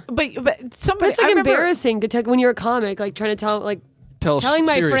 So, but but somebody. it's like I remember- embarrassing to tell when you're a comic, like trying to telling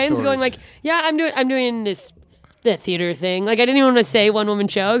my serious friends, stories. going like, "Yeah, I'm doing the theater thing." Like I didn't even want to say one woman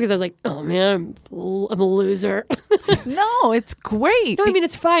show because I was like, "Oh man, I'm a loser." No, it's great. No, I mean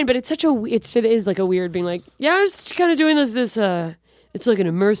it's fine, but it's such a it is like a weird being like, "Yeah, I was just kind of doing this it's like an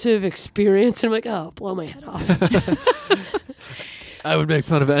immersive experience," and I'm like, "Oh, blow my head off." I would make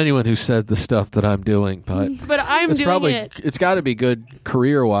fun of anyone who said the stuff that I'm doing, but But I'm it's doing probably it. it's got to be good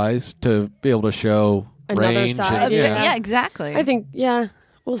career-wise to be able to show Another range. side, and, yeah, exactly. I think, yeah,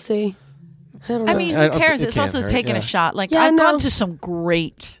 we'll see. I don't know. I mean, I who don't cares? think it It's can also hurt, taking yeah. a shot. Like Yeah, I've no. gone to some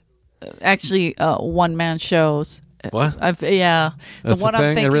great, actually, one-man shows. What? The That's one a I'm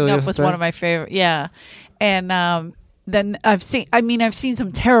thing? It thinking really of is a was one thing? of my favorite. Yeah, and then I've seen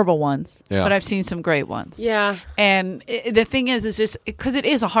some terrible ones, Yeah. but I've seen some great ones. yeah. And the thing is just because it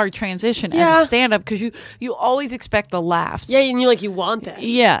is a hard transition Yeah. as a stand-up because you always expect the laughs. Yeah, and you want that.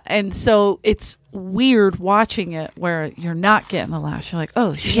 Yeah, and so it's weird watching it where you're not getting the laughs. You're like,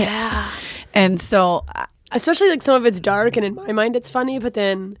 oh shit. Yeah. And so Especially like some of it's dark and in my mind it's funny, but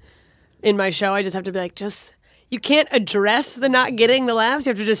then in my show. I just have to be like, you can't address the not getting the laughs.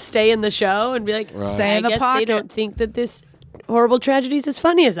 You have to just stay in the show and be like, Stay in the I guess pocket. they don't think that this horrible tragedy is as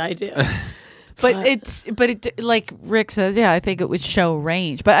funny as I do. But it like Rick says, yeah, I think it would show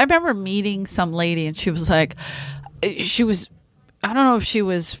range. But I remember meeting some lady, and she was like, I don't know if she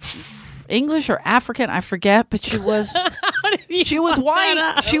was English or African, I forget, but she was she was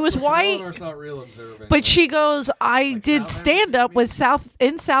white. She was white. But she goes, I did stand up with South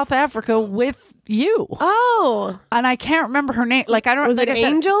Africa with you. Oh, and I can't remember her name. Like I don't. Was like it I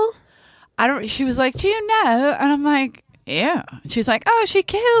said, Angel? I don't. She was like, do you know? And I'm like, yeah. She's like, oh, she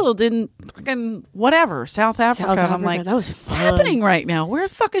killed in fucking whatever South Africa. And I'm like, that was what's fun. happening right now? Where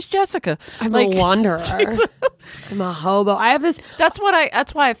the fuck is Jessica? I'm like, a wanderer. I'm a hobo. I have this. That's why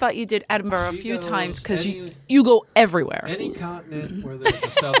I thought you did Edinburgh a few times because you go everywhere. Any continent where there's a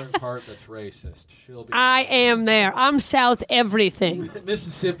southern part that's racist, she'll be. I am there. I'm South everything.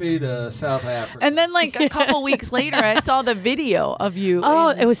 Mississippi to South Africa. And then like a couple weeks later, I saw the video of you. Oh,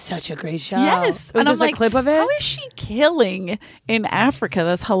 it was such a great show. Yes, it was and just I'm like, a clip of it. How is she killing in Africa?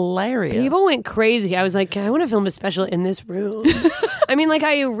 That's hilarious. People went crazy. I was like, I want to film a special in this room. I mean, like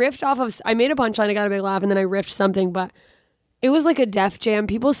I riffed off of. I made a punchline. I got a big laugh, and then I riffed something, but it was like a Def Jam.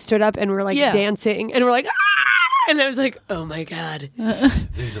 People stood up and were like dancing, and were like, ah! And I was like, oh my god,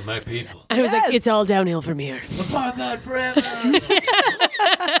 These are my people. and I was like, it's all downhill from here. Apartheid forever.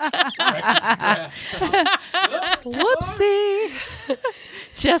 Whoopsie.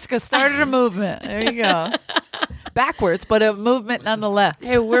 Jessica started a movement. There you go. Backwards, but a movement nonetheless.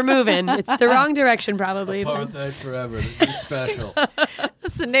 Hey, we're moving. It's the wrong direction, probably. Apartheid forever. The new special.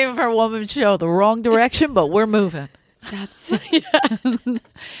 That's the name of our woman's show. The wrong direction, but we're moving. That's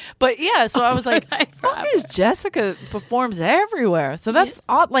But yeah, so I was like, fuck is Jessica performs everywhere. So that's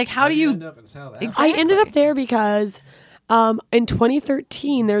odd. Like, how do you end up in South Africa? Exactly. I ended up there because in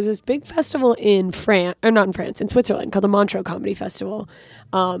 2013 there was this big festival in France, or not in France, in Switzerland, called the Montreux Comedy Festival,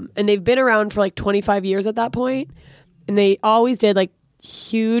 and they've been around for like 25 years at that point, and they always did like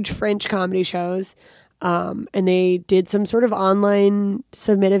huge French comedy shows, and they did some sort of online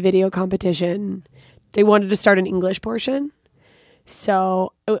submit a video competition. They wanted to start an English portion.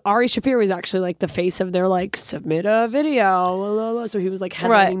 So Ari Shaffir was actually like the face of their like submit a video. Blah, blah, blah. So he was like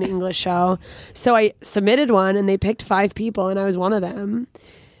headlining the English show. So I submitted one and they picked 5 people and I was one of them.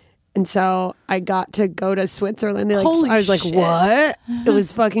 And so I got to go to Switzerland. I was like, what? It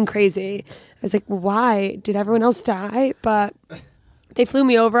was fucking crazy. I was like, why? Did everyone else die? But they flew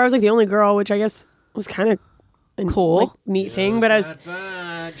me over. I was like the only girl, which I guess was kind of cool, like, neat thing. But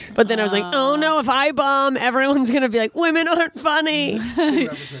But then I was like, oh no, if I bomb, everyone's going to be like, women aren't funny. She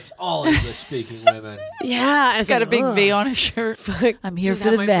represents all English-speaking women. Yeah. He's got a big V on his shirt. I'm here for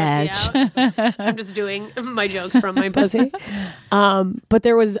the vag. I'm just doing my jokes from my pussy. But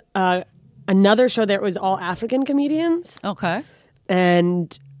there was another show that was all African comedians. Okay.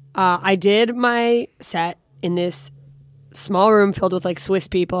 And I did my set in this small room filled with like Swiss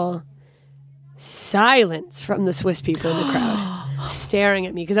people. Silence from the Swiss people in the crowd. Staring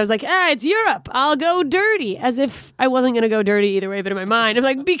at me because I was like, it's Europe. I'll go dirty. As if I wasn't going to go dirty either way, but in my mind, I'm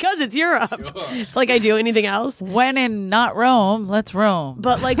like, because it's Europe. Sure. It's like I do anything else. When in not Rome, let's roam.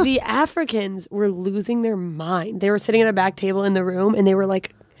 But like the Africans were losing their mind. They were sitting at a back table in the room and they were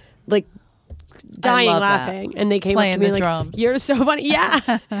like dying laughing. And they came Playing up to me the like, drums. you're so funny.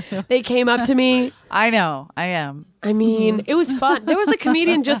 Yeah. They came up to me. I know. I am. I mean, it was fun. There was a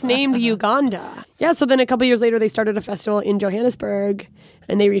comedian just named Uganda. Yeah, so then a couple years later, they started a festival in Johannesburg,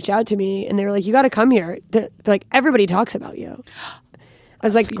 and they reached out to me, and they were like, you got to come here. They're like, everybody talks about you. I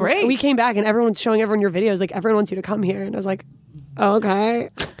was like, great. We came back, and everyone's showing everyone your videos. Like, everyone wants you to come here. And I was like, oh, okay.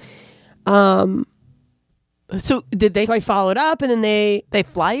 So did they? So I followed up, and then they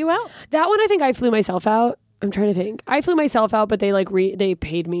fly you out? That one, I think I flew myself out. I'm trying to think. I flew myself out, but they like they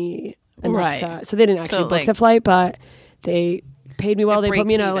paid me enough so they didn't actually book the flight, but they paid me well. They put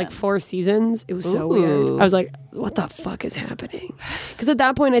me in like 4 seasons. It was so weird. I was like, what the fuck is happening? Because at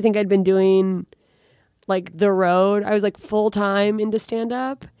that point, I think I'd been doing like the road. I was like full time into stand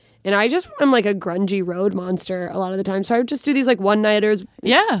up. And I just am like a grungy road monster a lot of the time. So I would just do these like one-nighters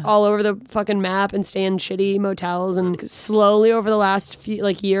all over the fucking map and stay in shitty motels. And slowly over the last few,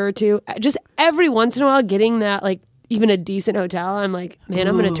 like year or two, just every once in a while getting that like even a decent hotel, I'm like, man,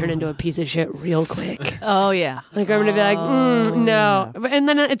 I'm going to turn into a piece of shit real quick. Oh, yeah. Like I'm going to be like, no. And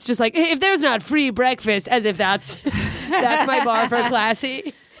then it's just like, if there's not free breakfast, as if that's my bar for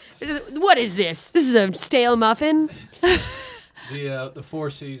classy. What is this? This is a stale muffin? The 4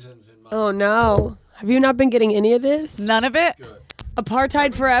 Seasons in my Oh no. Have you not been getting any of this? None of it? Good.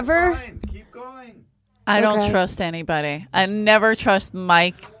 Apartheid forever? Keep going. I don't trust anybody. I never trust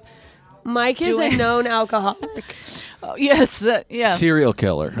Mike Mike is a known alcoholic. Oh, yes, yeah. Serial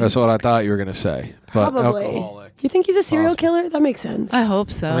killer. That's what I thought you were going to say. But Probably. alcoholic. You think he's a serial Possible. killer? That makes sense. I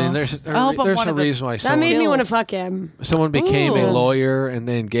hope so. I mean, there's I hope I'm one a of the- reason why That made me Kills. want to fuck him. someone became a Ooh. lawyer and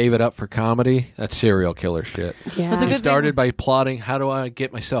then gave it up for comedy. That's serial killer shit. Yeah. That's a He good started by plotting, how do I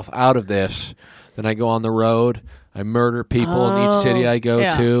get myself out of this? Then I go on the road. I murder people in each city I go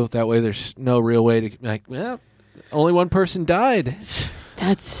Yeah. to. That way there's no real way to, like, well, only one person died.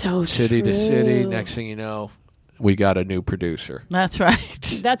 That's so City true. to city. Next thing you know, we got a new producer. That's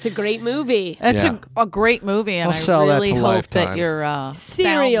right. That's a great movie. That's Yeah. a great movie, and I'll sell I that really to hope Lifetime. that your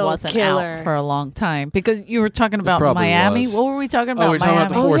Serial sound wasn't killer. out for a long time because you were talking about probably Miami. was. What were we talking about? Oh, we're talking Miami.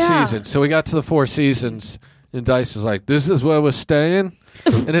 about the Four yeah. Seasons. So we got to the Four Seasons, and Dice is like, this is where we're staying?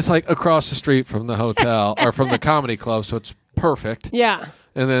 And it's like across the street from the hotel, or from the comedy club, so it's perfect. Yeah.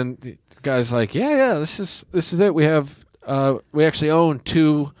 And then the guy's like, yeah, this is it. We have, we actually own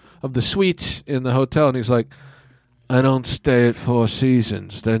 2 of the suites in the hotel. And he's like, I don't stay at Four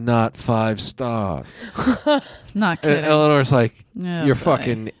Seasons. They're not 5-star. Not And kidding. Eleanor's like, Oh, you're boy.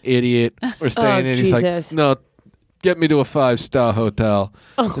 fucking idiot. We're staying in. He's Jesus. like, no, get me to a 5-star hotel.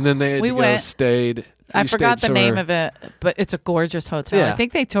 And then they had We to go, went. stayed. I we forgot stayed the name somewhere- of it, but it's a gorgeous hotel. Yeah. I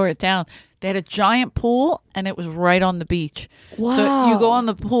think they tore it down. They had a giant pool, and it was right on the beach. So Wow. you go on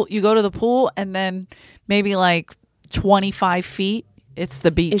the pool, you go to the pool, and then maybe like 25 feet, it's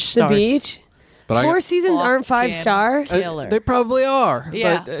the beach. It's starts. the beach. But Four Seasons aren't Fucking 5-star. Killer. They probably are.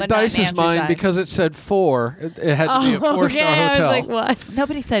 Yeah, but but not in Dice's Andrew's mind, eyes. because it said 4, it had to be a 4-star okay. I hotel. was like, what?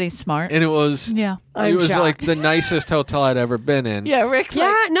 Nobody said he's smart. And it was, Yeah. it I'm was shocked. like the nicest hotel I'd ever been in. Yeah, Rick's Yeah,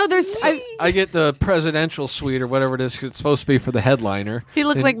 like, no, there's. I get the presidential suite or whatever it is. 'Cause it's supposed to be for the headliner. he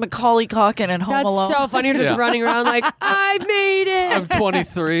looks And like Macaulay Culkin in Home that's Alone. so funny. You're just Yeah. running around like, I made it. I'm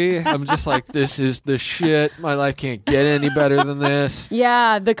 23. I'm just like, this is the shit. My life can't get any better than this.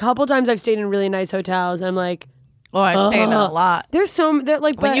 Yeah, the couple times I've stayed in really nice hotels, I'm like, Oh, I've stayed in a lot. there's so that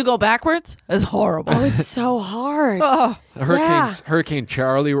like When but- you go backwards, it's horrible. Oh, it's so hard. Oh, Hurricane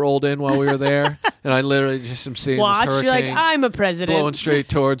Charlie rolled in while we were there, and I literally just am seeing Watch, this you're like, hurricane I'm a president. blowing straight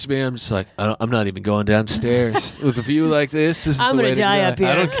towards me. I'm just like, I'm not even going downstairs with a view like this. This is I'm the gonna way to die go. up here.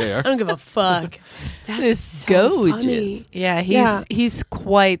 I don't care. I don't give a fuck. That's it's so gorgeous. funny. Yeah, he's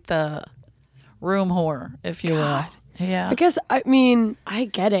quite the room whore, if you will. Yeah, I guess I mean I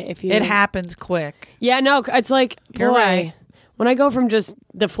get it if you. it happens quick. Yeah, no, it's like You're boy, right. when I go from just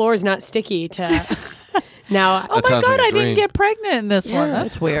the floor is not sticky to now. Oh That my sounds god, like a I didn't dream. get pregnant in this Yeah, one.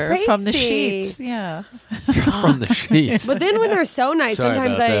 That's it's weird. From the crazy. sheets. Yeah. From the sheets. But then when they're so nice, Sorry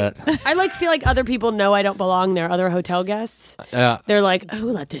sometimes about I like feel like other people know I don't belong there. Other hotel guests, Yeah. they're like, "Oh,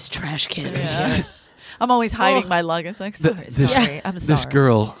 let this trash can in here." I'm always hiding Oh. my luggage. Like, sorry, This, sorry. I'm sorry. this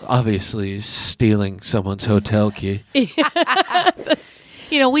girl obviously is stealing someone's hotel key.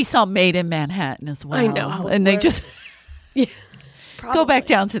 You know, we saw Made in Manhattan as well. I know how it and they works. just go back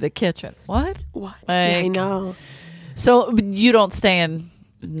down to the kitchen. What? What? Yeah, I Like, know. So you don't stay in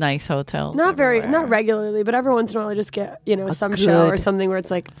nice hotels? Not very, everywhere? not regularly, but every once in a while I just get some good- show or something where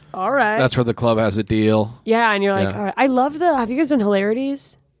it's like, all right, That's where the club has a deal. yeah, and you're like, Yeah. all right. I love the. Have you guys done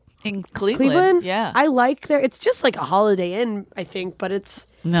Hilarities? In Cleveland? Cleveland? Yeah. I like there. It's just like a Holiday Inn, I think, but it's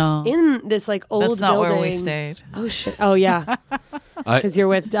no. in this like old That's not building. where we stayed. Oh shit! Oh yeah, I, because you're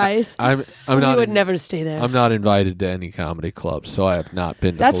with Dice. I'm we not. would never stay there. I'm not invited to any comedy clubs, so I have not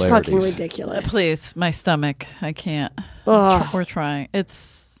been to That's Hilarities. fucking ridiculous. Please, my stomach. I can't. Ugh. We're trying.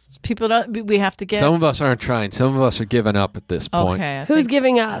 It's people don't. We have to get. Some of us aren't trying. Some of us are giving up at this point. okay. I Who's think-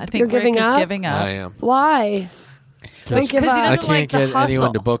 giving up? I think You're giving Rick up. is giving up. I am. Why? Don't give 'cause he up. I doesn't can't like the get anyone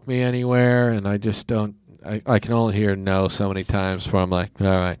hustle. to book me anywhere, and I just don't. I can only hear no so many times where I'm like, all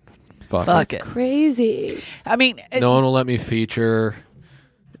right, fuck Fuck it. it. Crazy. I mean, No one will let me feature.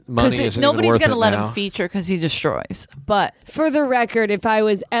 Money isn't nobody's even worth gonna it let now. him feature because he destroys. But For the record, if I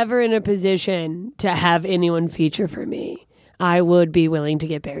was ever in a position to have anyone feature for me, I would be willing to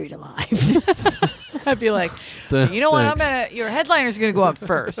get buried alive. I'd be like, you know what? Your headliner's gonna go up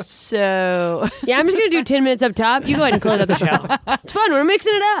first. So Yeah, I'm just going to do 10 minutes up top. You go ahead and close out the show. It's fun. We're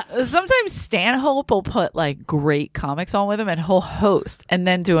mixing it up. sometimes Stanhope will put like great comics on with him, and he'll host and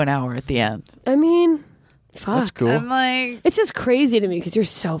then do an hour at the end. I mean, fuck. That's cool. I'm like, It's just crazy to me because you're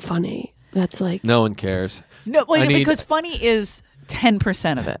so funny. That's like, No one cares. no, wait, I need- because funny is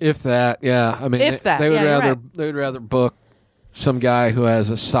 10% of it. If that, yeah. I mean, If that, they would yeah, you're rather right. they would rather book some guy who has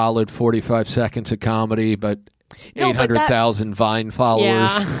a solid 45 seconds of comedy, but No, but 800,000 Vine followers.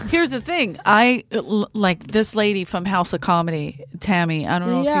 yeah. Here's the thing. Like this lady from House of Comedy, Tammy. I don't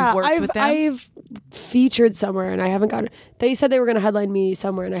know if Yeah, you've worked with them. I've featured somewhere and I haven't gotten. They said they were going to headline me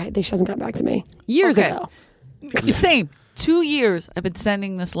somewhere and she hasn't gotten back to me years Okay. ago. Same. 2 years I've been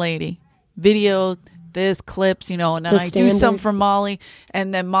sending this lady video this clips, and then The I do some standard. for Molly,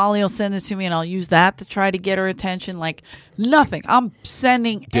 and then Molly will send it to me, and I'll use that to try to get her attention. Like nothing. I'm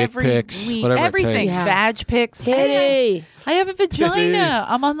sending every pics, week, whatever it everything, takes. vag pics. Kitty. I have a vagina.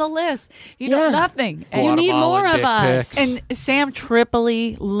 I'm on the list. Yeah. Nothing. You need more of dick us. pics. And Sam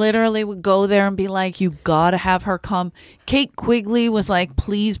Tripoli literally would go there and be like, you gotta have her come. Kate Quigley was like,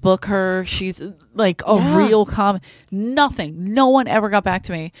 please book her. She's like a real nothing. No one ever got back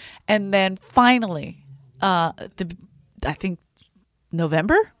to me. And then finally, I think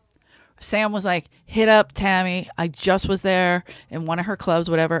November, Sam was like, hit up Tammy. I just was there in one of her clubs,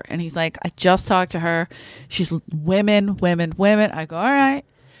 whatever. And he's like, I just talked to her. She's women. I go, all right.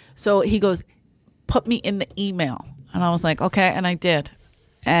 So he goes, put me in the email. And I was like, okay. And I did.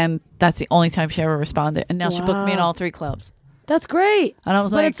 And that's the only time she ever responded. And now she booked me in all 3 clubs. That's great. And I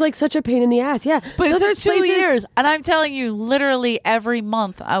was but like, it's like such a pain in the ass. Yeah. but there's it's 2 years. And I'm telling you, literally every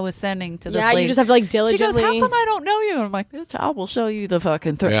month I was sending to this Yeah, lady. you just have to like She diligently. goes, how come I don't know you? And I'm like, bitch, I will show you the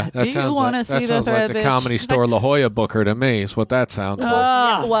fucking thread. Yeah, that Do you sounds want to like, see that the sounds thread, like the bitch? Comedy Store La Jolla booker to me. Is what that sounds like.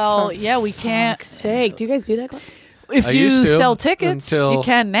 Oh, Well, for yeah, we can't. fuck's sake. Do you guys do that? If I you used to sell tickets, until- you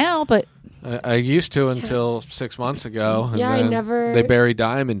can now, but I used to until 6 months ago. And Yeah, I then never- They Barry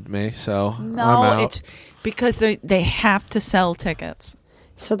Diamond me, so I'm no, out. it's because they have to sell tickets.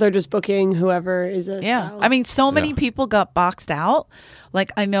 So they're just booking whoever is a Yeah, sell. I mean, so many Yeah. people got boxed out.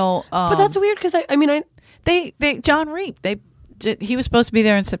 Like I know, but that's weird because I mean, they John Reap he was supposed to be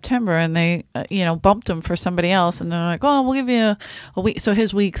there in September, and they bumped him for somebody else, and they're like, "Oh, we'll give you a week." So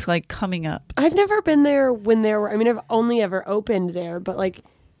his week's like coming up. I've never been there when there were. I mean, I've only ever opened there, but like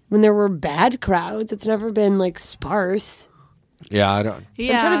when there were bad crowds, it's never been like sparse. Yeah, I don't.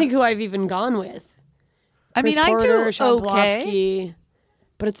 Yeah, I'm trying to think who I've even gone with. I mean, Chris I Porter, do Sean okay. Pulaski,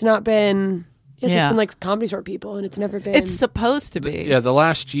 but it's not been. It's Yeah. just been like Comedy Store people, and it's never been. It's supposed to be. Yeah, the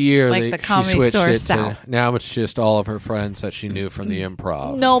last year Like the she Comedy switched Store it South. to now it's just all of her friends that she knew from the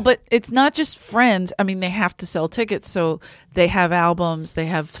improv. No, but it's not just friends. I mean, they have to sell tickets, so they have albums, they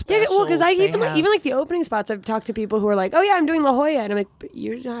have Yeah, specials. well, because I they even have- like the opening spots, I've talked to people who are like, "Oh yeah, I'm doing La Jolla," and I'm like, "But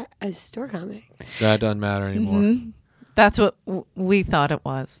you're not a store comic." That doesn't matter anymore. Mm-hmm. That's what we thought it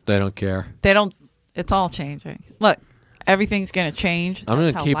was. They don't care. They don't. It's all changing. Look, everything's going to change. I'm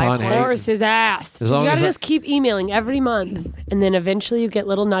That's gonna how keep life on works. hating. Horse his ass. As You long gotta as I- just keep emailing every month, and then eventually you get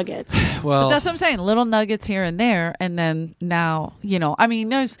little nuggets. Well, That's what I'm saying. Little nuggets here and there, and then now, I mean,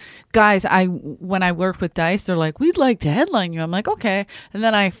 there's guys. When I work with Dice, they're like, "We'd like to headline you." I'm like, "Okay," and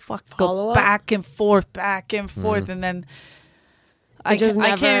then I Follow go up. back and forth, and then I just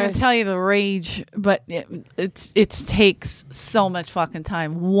can't never- even tell you the rage, but it takes so much fucking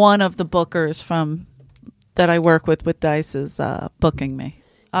time. One of the bookers that I work with Dice is booking me.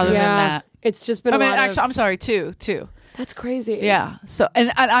 Other than that, it's just been. I a mean, lot actually, of, I'm sorry, two. that's crazy. Yeah. So,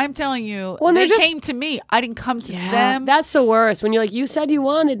 and I'm telling you, Well, and they they're just- came to me. I didn't come to Yeah, them. that's the worst. When you're like, you said you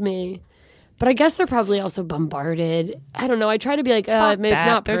wanted me, but I guess they're probably also bombarded. I don't know. I try to be like, Fuck it's that.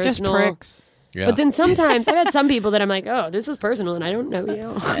 not They're personal. just pricks. yeah. But then sometimes I've had some people that I'm like, oh, this is personal, and I don't know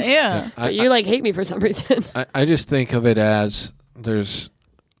you. Yeah. But you like hate me for some reason. I just think of it as there's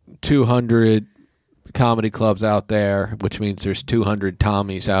 200 comedy clubs out there, which means there's 200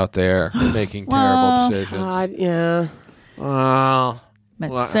 Tommies out there making terrible decisions. God, yeah. Well,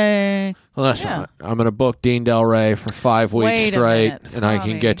 Let's say, listen, Yeah. I'm going to book Dean Del Rey for 5 weeks Wait a straight, minute, and I can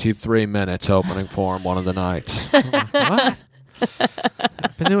Tommy. get you 3 minutes opening for him one of the nights. I'm like, what?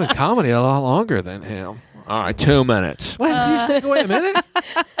 I've been doing comedy a lot longer than him. All right, 2 minutes. What? Did you just take away a minute?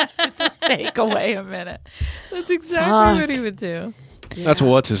 take away a minute. That's exactly Fuck. what he would do. That's what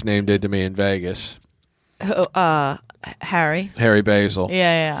what's his name did to me in Vegas. Harry. Harry Basil.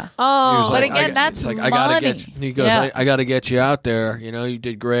 Yeah. He Oh, was But like, again, I, that's it's like, I gotta money. get. He goes, Yeah. I gotta get you out there. You know, you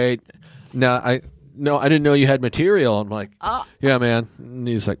did great. No, I didn't know you had material. I'm like, yeah, man. And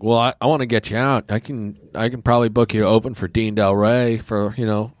he's like, well, I want to get you out. I can probably book you to open for Dean Del Rey for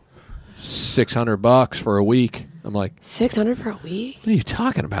 $600 for a week. I'm like, 600 for a week? what are you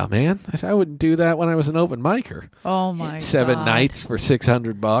talking about, man? I said, I wouldn't do that when I was an open micer. Oh my 7 God. nights for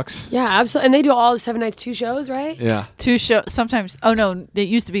 $600. Yeah, absolutely. And they do all the 7 nights, 2 shows, right? Yeah. 2 shows. Sometimes. Oh no, it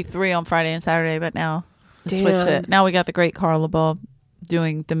used to be 3 on Friday and Saturday, but now they switched Damn. it. Now we got the great Carl LeBeau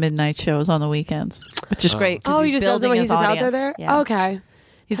doing the midnight shows on the weekends, which is great. 'cause Oh, he's he just does it building when his he's just out audience. there? Yeah. Okay.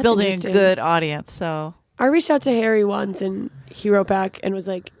 He's That's building a interesting. good audience. So I reached out to Harry once, and he wrote back and was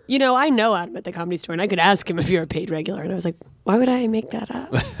like, I know Adam at the Comedy Store, and I could ask him if you're a paid regular. And I was like, why would I make that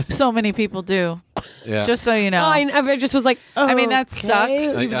up? so many people do. Yeah. Just so you know. I just was like, I mean, that okay.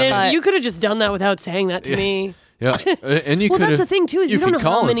 sucks, Then but- you could have just done that without saying that to me. Yeah, and you Well, could that's the thing, too, is you don't could know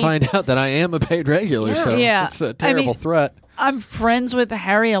how call many- and find out that I am a paid regular. Yeah. So Yeah. it's a I terrible mean, threat. I'm friends with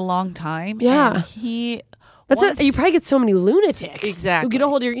Harry a long time. Yeah. And he... You probably get so many lunatics. Exactly. Who get a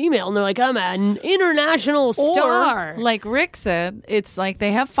hold of your email and they're like, I'm an international star. Or, like Rick said, it's like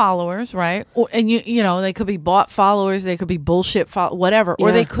they have followers, right? And you know, they could be bought followers, they could be bullshit, whatever,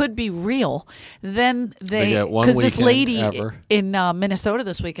 or they could be real. Then they get one because this weekend lady ever. in Minnesota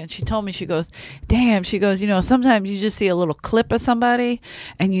this weekend, she told me, she goes, damn, she goes, you know, sometimes you just see a little clip of somebody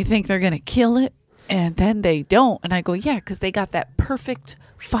and you think they're gonna kill it, and then they don't. And I go, yeah, because they got that perfect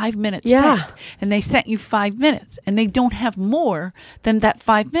 5 minutes. Yeah. And they sent you 5 minutes and they don't have more than that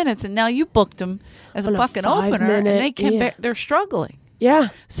 5 minutes. And now you booked them as a fucking opener and they can't they're struggling. Yeah.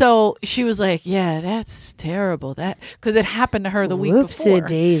 So she was like, yeah, that's terrible. That because it happened to her the week before.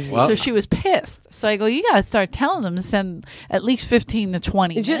 Daisy. So she was pissed. So I go, you got to start telling them to send at least 15 to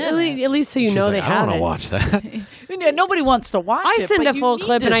 20 minutes. At least so you She's know like, they I have want it. to watch that. Nobody wants to watch I it. send but a full you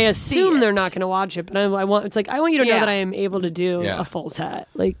clip need and to I see assume it. they're not going to watch it, but I want you to know that I am able to do a full set.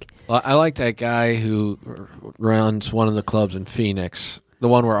 Like, Well, I like that guy who runs one of the clubs in Phoenix, the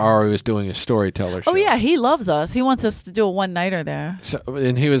one where Ari was doing a storyteller show. Oh, yeah, he loves us. He wants us to do a one-nighter there. So,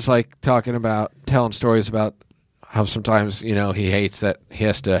 and he was like telling stories about how sometimes, you know, he hates that he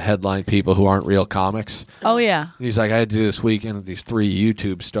has to headline people who aren't real comics. Oh, yeah. And he's like, I had to do this weekend with these 3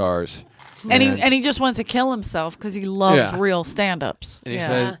 YouTube stars. And he just wants to kill himself because he loves real stand-ups. And he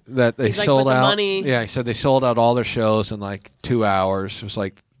said that they He's sold like, with out. the money. Yeah, he said they sold out all their shows in like 2 hours. It was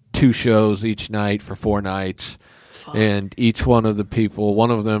like 2 shows each night for 4 nights. Fuck. And each one of the people,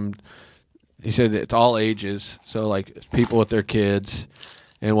 one of them, he said it's all ages. So like people with their kids.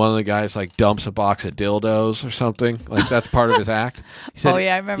 And one of the guys like dumps a box of dildos or something. Like that's part of his act. He said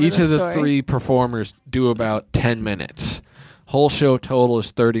I remember each this of the story. 3 performers do about 10 minutes. Whole show total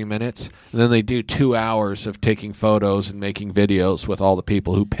is 30 minutes. And then they do 2 hours of taking photos and making videos with all the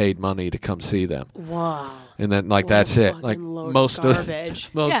people who paid money to come see them. wow. And then like that's it. Like most of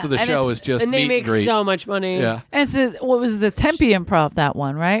the show is just And they meet make and greet. so much money. Yeah. And what was the Tempe Improv, that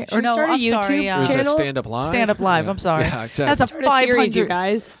one, right? Should we start a YouTube It was a channel? stand up live. Stand Up Live, Yeah. I'm sorry. Yeah, exactly. That's a Start a series, you 500,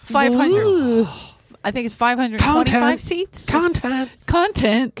 guys. 500. I think it's 525 Content. seats.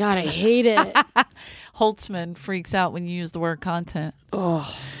 Content. God, I hate it. Holtzman freaks out when you use the word content.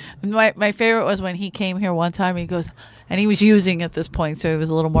 Oh, My favorite was when he came here one time. He goes, and he was using at this point, so he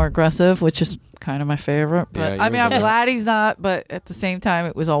was a little more aggressive, which is kind of my favorite. But Yeah, I mean, you I'm were glad he's not. But at the same time,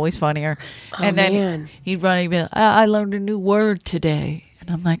 it was always funnier. Oh, And then man. he'd run and be like, I learned a new word today, and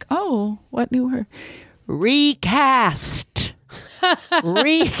I'm like, oh, what new word? Recast.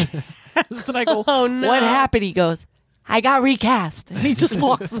 Recast. And I go, Oh, no. what happened? He goes, I got recast, and he just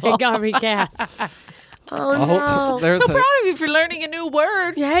walks it off. got recast. Oh, A whole- no. there's So a, proud of you for learning a new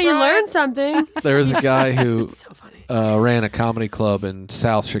word. Yeah, you Brian. learned something. there was a guy who So funny. ran a comedy club in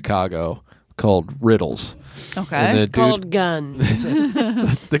South Chicago called Riddles. Okay. And the dude, Called Gun.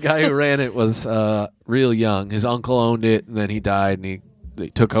 the guy who ran it was real young. His uncle owned it, and then he died, and they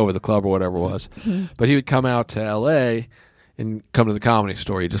took over the club or whatever it was. But he would come out to L.A. and come to the Comedy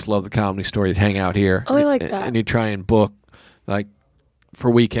Store. He just loved the Comedy Store. He'd hang out here. Oh, I like and, that. And he'd try and book, like, for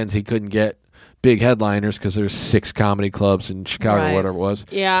weekends he couldn't get big headliners because there's 6 comedy clubs in Chicago Right. or whatever it was.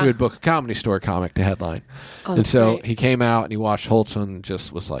 Yeah. He would book a Comedy Store comic to headline. Oh, and that's so great. he came out and he watched Holtzman and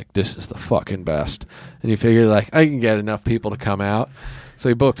just was like, this is the fucking best. And he figured, like, I can get enough people to come out. So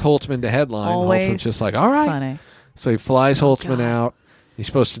he booked Holtzman to headline. Always Holtzman's just like, all right. funny. So he flies Holtzman out. He's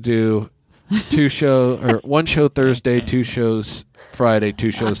supposed to do 2 shows, or 1 show Thursday, 2 shows Friday,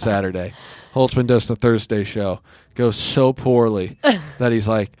 2 shows Saturday. Holtzman does the Thursday show. Goes so poorly that he's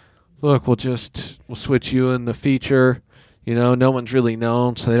like, look, we'll switch you in the feature. You know, no one's really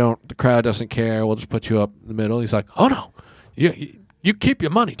known, so the crowd doesn't care. We'll just put you up in the middle. He's like, oh no, you keep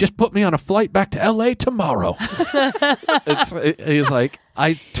your money. Just put me on a flight back to L.A. tomorrow. He's like,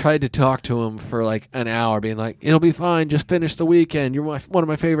 I tried to talk to him for like an hour, being like, it'll be fine. Just finish the weekend. You're one of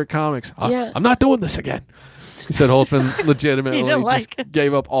my favorite comics. Yeah. I'm not doing this again. He said Holtzman legitimately He didn't just like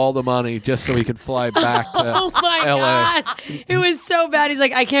gave up all the money just so he could fly back to Oh my LA. God. It was so bad. He's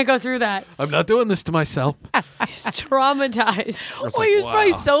like, I can't go through that. I'm not doing this to myself. He's traumatized. I was Well, like, he was wow.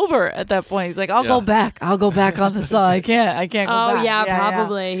 probably sober at that point. He's like, I'll Yeah. go back. I'll go back on the side. I can't go Oh, back. yeah,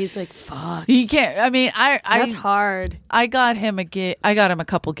 probably. He's like, fuck. He can't. I mean, That's hard. I got him a gig. I got him a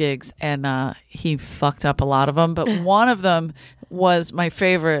couple gigs, and he fucked up a lot of them. But one of them was my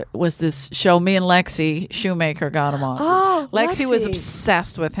favorite. Was this show? Me and Lexi Shoemaker Baker got him on. Oh, Lexi was Lexi.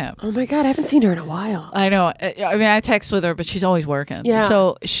 obsessed with him. Oh my God, I haven't seen her in a while. I know. I mean, I text with her, but she's always working. Yeah.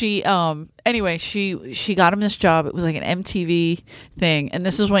 So she, anyway, she got him this job. It was like an MTV thing, and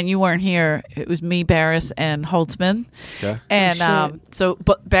this is when you weren't here. It was me, Barris, and Holtzman. Okay. And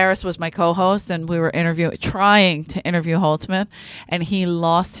but Barris was my co-host, and we were trying to interview Holtzman, and he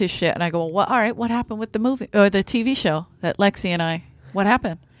lost his shit. And I go, well, what? All right, what happened with the movie or the TV show that Lexi and I? What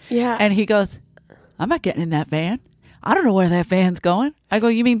happened? Yeah. And he goes, I'm not getting in that van. I don't know where that van's going. I go,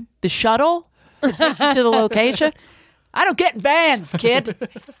 you mean the shuttle to take you to the location? I don't get in vans, kid.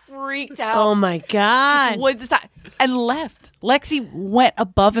 Freaked out. Oh my God. Just would stop and left. Lexi went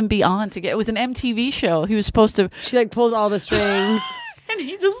above and beyond to get. It was an MTV show. He was supposed to. She like pulled all the strings. And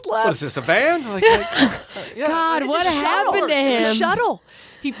he just left. What is this, a van? God, what happened to him? It's a shuttle.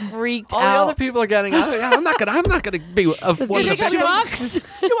 He freaked All out. the other people are getting out. Yeah, I'm not gonna be of one of the Big trucks.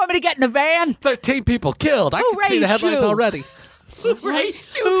 You want me to get in the van? 13 people killed. I can see the headlines you? already. Who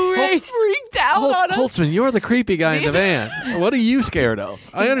raised you? He freaked out on us. Holtzman, you're the creepy guy in the van. What are you scared of?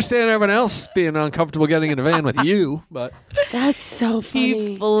 I understand everyone else being uncomfortable getting in the van with you, but That's so funny.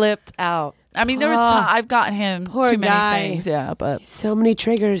 He flipped out. I mean, there was I've gotten him Poor too many guy. things, yeah, but So many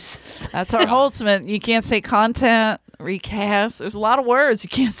triggers. that's our Holtzman. You can't say content, recast. There's a lot of words you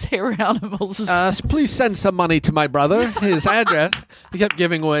can't say around him. We'll just- please send some money to my brother. His address. He kept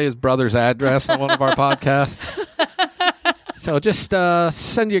giving away his brother's address on one of our podcasts. So just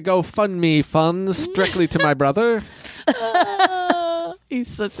send your GoFundMe funds directly to my brother. He's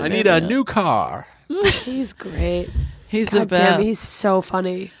such an I need idiot. a new car. He's great. He's the God best. damn, he's so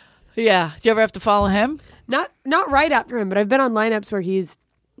funny. Yeah. Do you ever have to follow him? Not right after him, but I've been on lineups where he's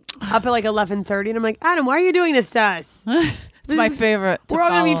up at like 11:30, and I'm like, Adam, why are you doing this to us? It's my favorite. We're all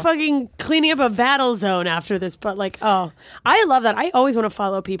gonna be fucking cleaning up a battle zone after this. But like, oh, I love that. I always want to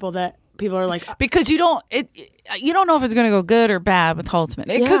follow people that people are like, because you don't know if it's going to go good or bad with Holtzman.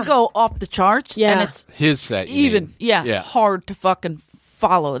 It could go off the charts. Yeah. And it's His set, you mean. hard to fucking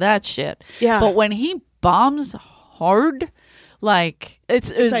follow that shit. Yeah. But when he bombs hard, like it's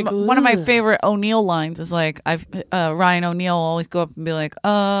like, one of my ugh. favorite O'Neill lines is like Ryan O'Neill will always go up and be like,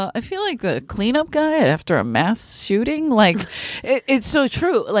 I feel like the cleanup guy after a mass shooting. Like it's so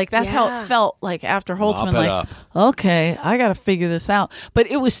true. Like that's how it felt like after Holtzman. Mop it Like, up. okay, I got to figure this out. But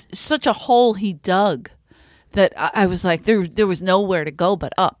it was such a hole he dug that I was like, there was nowhere to go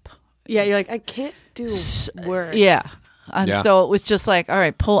but up. yeah, you're like, I can't do worse. Yeah. And Yeah. so it was just like, all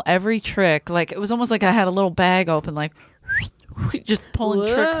right, pull every trick. Like it was almost like I had a little bag open, like just pulling Whoa,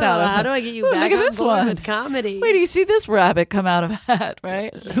 tricks out of how it. do I get you Ooh, back look at on this board one with comedy? Wait, do you see this rabbit come out of a hat,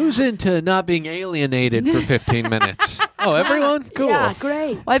 right? Who's into not being alienated for 15 minutes? Oh, everyone? Cool. Yeah,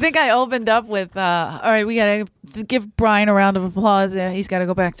 great. Well, I think I opened up with, all right, we got to give Brian a round of applause. He's got to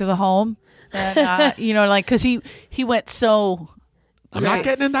go back to the home. And, like, because he went so... I'm not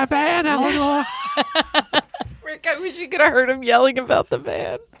getting in that van, Eleanor. Rick, I wish you could have heard him yelling about the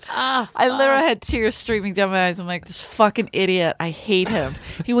van. I literally had tears streaming down my eyes. I'm like, this fucking idiot. I hate him.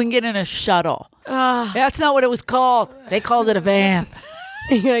 He wouldn't get in a shuttle. That's not what it was called. They called it a van.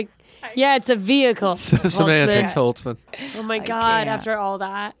 You're like, yeah, it's a vehicle. Semantics, Holtzman. Oh my God, can't. after all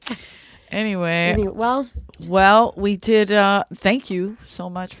that. Anyway, Well, we did. Thank you so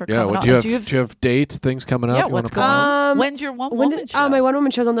much for Yeah, coming well, out. do you have dates, things coming up? Yeah, you what's wanna going promote? on? When's your one woman show? my one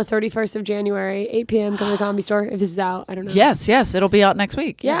woman show's on the 31st of January, 8 p.m. Come to the Comedy Store. If this is out, I don't know. Yes, it'll be out next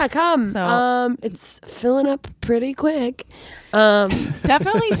week. Yeah, come. So- It's filling up pretty quick.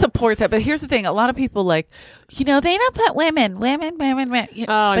 Definitely support that. But here's the thing: a lot of people they don't put women. Oh,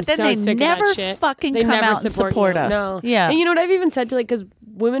 I'm but then so they sick never of that shit. fucking They come never out and support you. us. No. Yeah, And you know what I've even said to because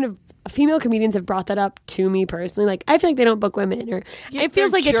female comedians have brought that up to me personally. Like, I feel like they don't book women, or it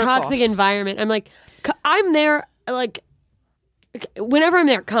feels they're like a toxic jerk-offs. environment. I'm like, I'm there. Like, whenever I'm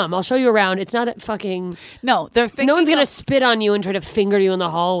there, come. I'll show you around. It's not at fucking. no, they're thinking. No one's gonna of- spit on you and try to finger you in the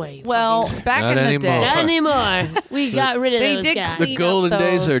hallway. Well, back Not in the anymore. day, Not anymore. We got rid of They those did guys. The clean golden up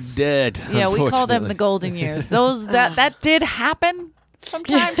days are those- dead. Yeah, we call them the unfortunately. golden years. Those that did happen from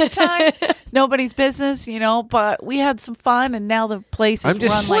time to time. Nobody's business, but we had some fun, and now the place is I'm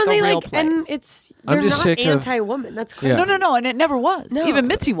just- run like Well, a they real like, place. and it's I'm they're just not sick of- anti-woman. That's crazy. Yeah. No, and it never was. No. Even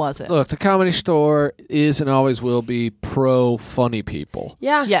Mitzi wasn't. Look, the Comedy Store is and always will be pro funny people.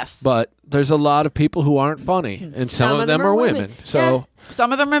 Yeah. Yes, But there's a lot of people who aren't funny, and some of them are women. So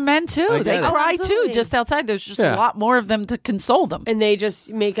some of them are men too. I They get it. cry Absolutely. too, just outside. There's just Yeah. a lot more of them to console them. And they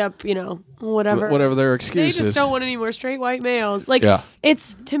just make up, whatever. whatever their They excuse just is. don't want any more straight white males. Like, Yeah.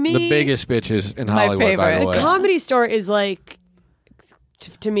 it's to me The biggest bitches in My Hollywood, by favorite. the The way. Comedy Store is like,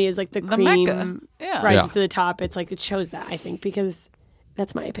 to me, is like the The cream Mecca. Yeah. rises Yeah. to the top. It's like it shows that, I think, because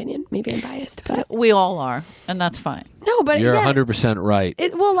That's my opinion. Maybe I'm biased, but We all are, and that's fine. no. But You're yeah, 100% right.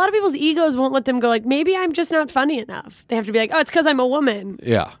 well, a lot of people's egos won't let them go. Like, maybe I'm just not funny enough. They have to be like, oh, it's because I'm a woman.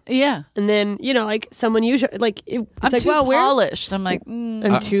 Yeah. Yeah. And then like someone usually like it's I'm like, too well, polished. I'm like,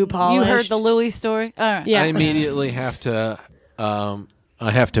 I'm too polished. you heard the Louis story? All right. Yeah. I immediately have to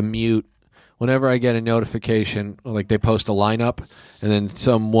mute whenever I get a notification, like they post a lineup, and then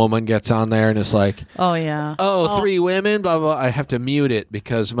some woman gets on there and it's like, Oh, yeah. oh, 3 women, blah, blah, blah. I have to mute it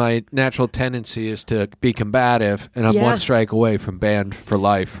because my natural tendency is to be combative, and I'm Yeah. 1 strike away from banned for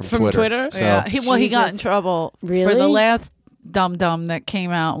life from Twitter. So, Yeah. He got in Jesus. trouble for Really? the last dum-dum that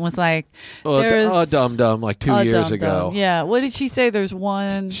came out and was like, there's dum-dum, like 2 a years dum-dum. ago. Yeah. What did she say? There's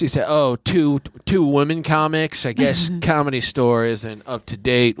one. She said, two women comics. I guess Comedy Store isn't up to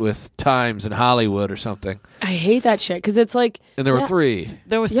date with times in Hollywood or something. I hate that shit because it's like And there were yeah, 3.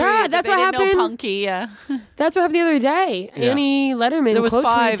 There was Yeah, three, but that's they what didn't know happened. Punky, yeah. That's what happened the other day. Yeah. Annie Letterman There was quote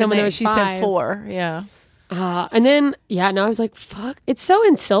tweeted 5, and someone there then was she 5. said 4. Yeah. And then no, I was like, fuck. It's so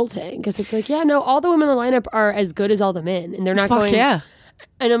insulting because it's like, yeah, no, all the women in the lineup are as good as all the men, and they're not Fuck going. yeah.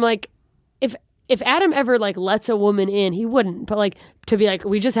 And I'm like, if Adam ever like lets a woman in, he wouldn't. But like to be like,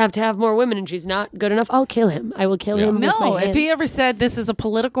 we just have to have more women, and she's not good enough. I'll kill him. I will kill him. with No, my if hand. he ever said this is a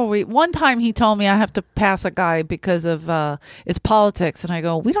political one time he told me I have to pass a guy because of it's politics, and I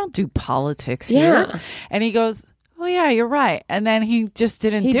go, we don't do politics here. Yeah. And he goes, oh yeah, you're right. And then he just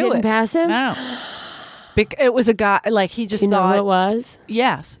didn't He do didn't it. pass him? No. It was a guy like he just Do you know thought who it was?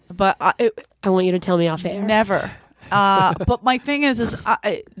 yes, but I want you to tell me off air. never. But my thing is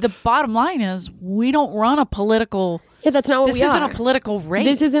the bottom line is we don't run a political. Yeah, that's not what This we isn't are. a political race.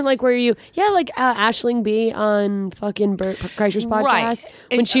 This isn't like where you, like Aisling B on fucking Bert Kreischer's podcast right.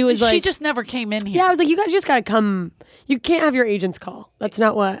 when she was like, she just never came in here. I was like, you guys just got to come. You can't have your agents call. That's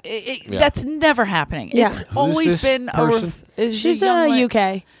not what. That's never happening. Yeah. It's Who's always this been person? She's young a lady.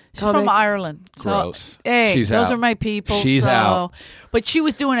 UK. She's from Ireland. So, Gross. hey, She's those out. are my people. She's so- out. But she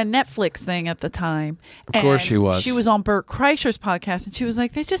was doing a Netflix thing at the time. Of course and she was. She was on Bert Kreischer's podcast, and she was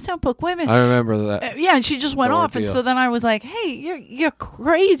like, they just don't book women. I remember that. Yeah, and she just went The off. And ordeal. so then I was like, hey, you're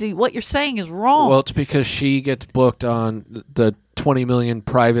crazy. What you're saying is wrong. Well, it's because she gets booked on the 20 million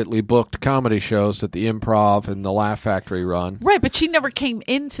privately booked comedy shows that the Improv and the Laugh Factory run. Right, but she never came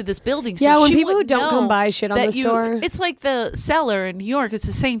into this building. So Yeah, when she people who wouldn't don't come know by shit on that the store. It's like the Cellar in New York. It's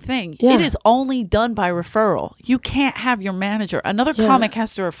the same thing. Yeah. It is only done by referral. You can't have your manager. Another comic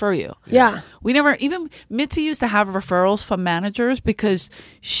has to refer you. Yeah. We never, even Mitzi used to have referrals from managers because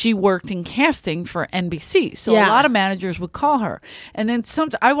she worked in casting for NBC. So Yeah. a lot of managers would call her. And then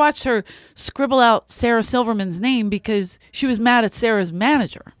I watched her scribble out Sarah Silverman's name because she was mad at Sarah's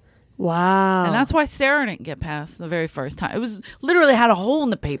manager. Wow. And that's why Sarah didn't get past the very first time. It was literally had a hole in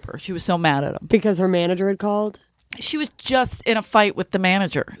the paper. She was so mad at him. because her manager had called. She was just in a fight with the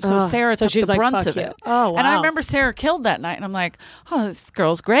manager. So Sarah so took she's the like, brunt "Fuck of you." it. Oh, And I wow. remember Sarah killed that night. And I'm like, oh, this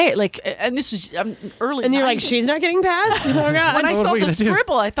girl's great. Like, and this was early And you're like, 90s. she's not getting passed? Oh, God. When I What are saw we the gonna do?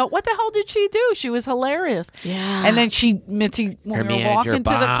 scribble, I thought, what the hell did she do? She was hilarious. Yeah. And then Mitzi, when Her we were manager walking to the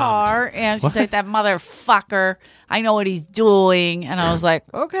bombed. car, and she said, that motherfucker, I know what he's doing. And I was like,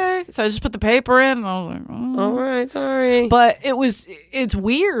 okay. So I just put the paper in, and I was like, oh. All right, sorry. But it's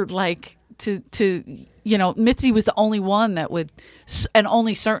weird, like, to Mitzi was the only one that would, and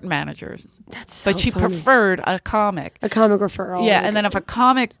only certain managers. That's so But she funny. preferred a comic. A comic referral. Yeah, Like, and then if a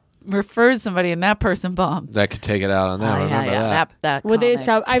comic refers somebody and that person bombed. That could take it out on them. Oh, Remember that? that would they comic.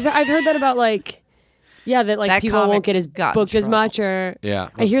 stop? I've heard that about like, that like That people comic won't get as got in booked as trouble. much, or Yeah.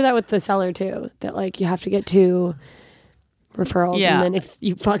 I hear that with the Cellar too. That like you have to get 2 referrals, Yeah. and then if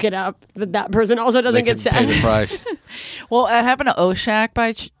you fuck it up, that person also doesn't They get can pay the sent. price. Well, it happened to Oshak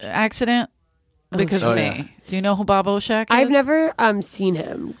by accident because Oh, of me. yeah. Do you know who Bob Oshak is? I've never seen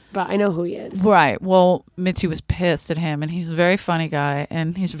him, but I know who he is. Right. Well, Mitzi was pissed at him, and he's a very funny guy,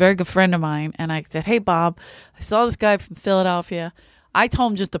 and he's a very good friend of mine. And I said, hey, Bob, I saw this guy from Philadelphia. I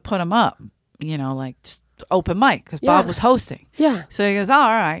told him just to put him up, like just open mic, because Bob Yeah. was hosting. Yeah. So he goes, oh, all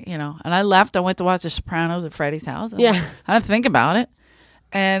right, And I left. I went to watch The Sopranos at Freddie's house. And Yeah. I didn't think about it.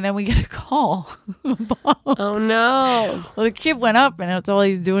 And then we get a call. Oh no. Well, the kid went up, and that's all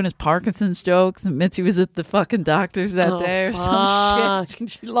he's doing is Parkinson's jokes. And Mitzi was at the fucking doctor's that Oh, day or some fuck. shit.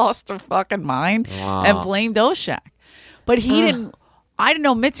 And she lost her fucking mind Wow. and blamed Oshak. But he didn't. I didn't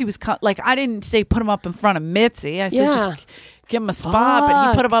know Mitzi was I didn't say put him up in front of Mitzi. I said Yeah. just give him a spot. But he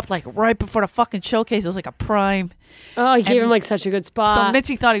Fuck. put him up like right before the fucking showcase. It was like a prime. Oh, he gave And- him like such a good spot. So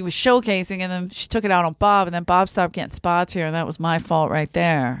Mitzi thought he was showcasing, and then she took it out on Bob, and then Bob stopped getting spots here, and that was my fault right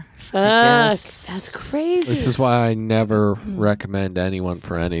there. Fuck, guess. that's crazy. This is why I never recommend anyone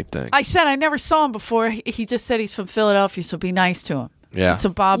for anything. I said I never saw him before. He just said he's from Philadelphia, so be nice to him. Yeah. So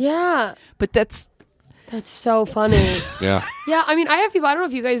Bob. Yeah. But that's so funny. Yeah. Yeah, I mean, I have people, I don't know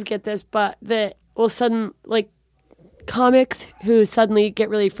if you guys get this, but that will comics who suddenly get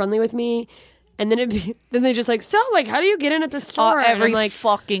really friendly with me, and then then they just like, so like, how do you get in at the store? And every I'm like,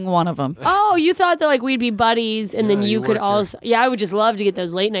 fucking one of them. oh, you thought that like we'd be buddies, and then you could work also, I would just love to get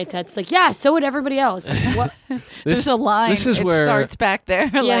those late night sets. It's like, yeah, so would everybody else. What? There's a line. This is it where starts back there.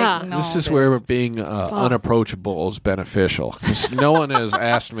 Yeah. Like, no, this is bitch. where being unapproachable is beneficial. 'Cause no one has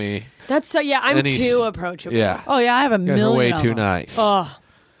asked me. That's so, yeah, I'm Any- too approachable. Yeah. Oh yeah, I have a You guys are million. way of too them. nice. Oh,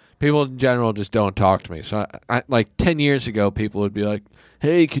 People in general just don't talk to me. So I like 10 years ago, people would be like,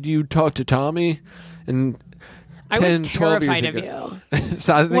 hey, could you talk to Tommy? And I 10, was 12 years terrified of ago. you.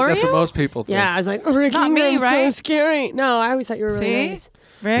 So I think Were that's you? what most people think. Yeah, I was like, Ricky, Not me, I'm so right? scary. No, I always thought you were really See? nice.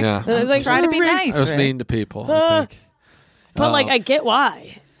 Rick? Yeah. And I was like, Try to be Rick's- nice. I was Rick. mean to people, I think. But like, I get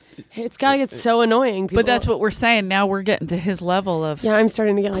why. It's gotta get so annoying. People, But that's what we're saying. Now we're getting to his level of Yeah, I'm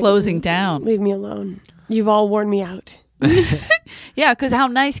starting to get like, closing down. Leave me alone. You've all worn me out. Yeah, because how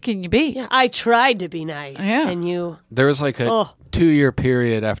nice can you be? Yeah, I tried to be nice. Yeah. And you. There was like a Oh. 2-year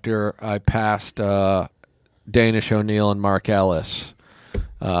period after I passed Danish O'Neill and Mark Ellis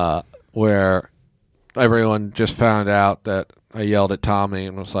where everyone just found out that I yelled at Tommy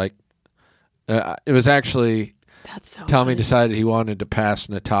and was like, it was actually That's so Tommy funny. decided he wanted to pass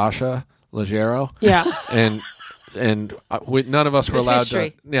Natasha Leggero. Yeah. And none of us were There's allowed history.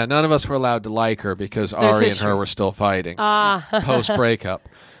 to. Yeah, none of us were allowed to like her because Ari and history. her were still fighting post breakup.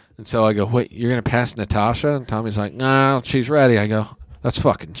 And so I go, wait, you're gonna pass Natasha? And Tommy's like, no, she's ready. I go, that's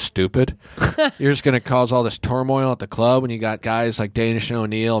fucking stupid. You're just gonna cause all this turmoil at the club when you got guys like Danish and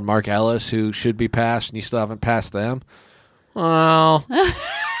O'Neill and Mark Ellis who should be passed, and you still haven't passed them. Well,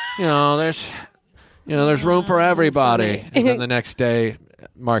 there's room for everybody. And then the next day,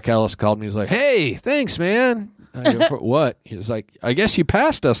 Mark Ellis called me. He's like, hey, thanks, man. I go, for what? He was like, I guess you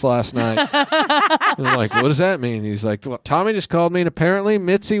passed us last night. And I'm like, what does that mean? He's like, well, Tommy just called me, and apparently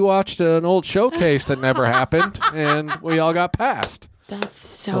Mitzi watched an old showcase that never happened, and we all got passed. That's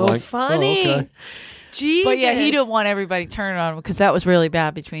so I'm like, funny. oh, okay. Jesus. But yeah, he didn't want everybody turning on him because that was really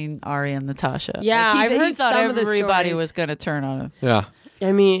bad between Ari and Natasha. Yeah, Like, I've he heard thought some of the everybody stories. was going to turn on him. Yeah.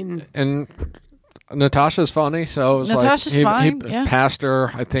 I mean, And Natasha's funny, so it was Natasha's like he fine, yeah. passed her,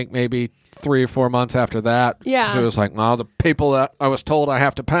 I think maybe 3 or 4 months after that. Yeah. So it was like, well, the people that I was told I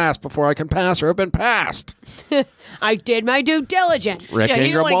have to pass before I can pass her have been passed. I did my due diligence. Rick Yeah, he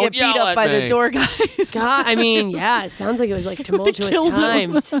didn't Ingram want to won't get beat yell up at by me. the door guys. God, I mean, yeah, it sounds like it was like tumultuous killed him.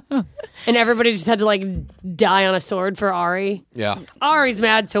 times. And everybody just had to like die on a sword for Ari. Yeah. Ari's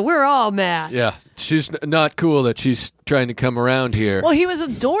mad, so we're all mad. Yeah. She's not cool that she's trying to come around here. Well, he was a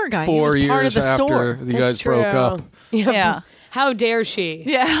door guy. 4 he was part of years the after store. you guys broke up. Yeah. How dare she?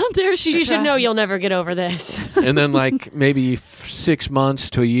 Yeah, how dare she? She should try- know you'll never get over this. And then like maybe 6 months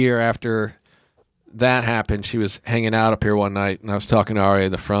to a year after that happened, she was hanging out up here one night, and I was talking to Ari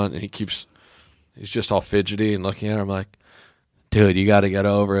in the front, and he's just all fidgety and looking at her. I'm like, dude, you got to get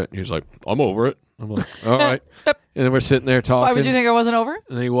over it. And he was like, I'm over it. I'm like, all right. And then we're sitting there talking. Why would you think I wasn't over?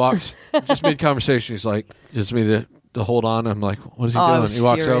 And then he walks, just mid-conversation, he's like, gives me the hold on. I'm like, what is he I doing? was He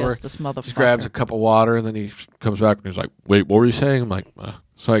walks furious, over, this motherfucker. just grabs a cup of water, and then he comes back and he's like, wait, what were you saying? I'm like,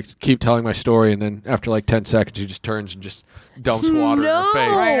 so I keep telling my story, and then after like 10 seconds, he just turns and just dumps water in her No.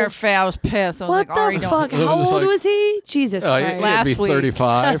 face. Right in her face. I was pissed. I was What like, Ari, the don't. fuck? It was How old like- was he? Jesus He Christ. had to Last be week.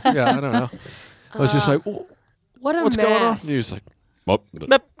 35. Yeah, I don't know. I was just like, What a what's mess. going on? And he was like, well,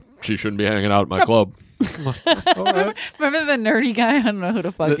 But- she shouldn't be hanging out at my club. I'm like, all right. Remember the nerdy guy? I don't know who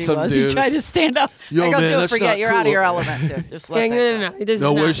the fuck That he some was. dude He tried was- to stand up. Yo, I go, man, dude, that's forget. not You're out of cool. your element, dude. Just let Yeah, that no, go. no. This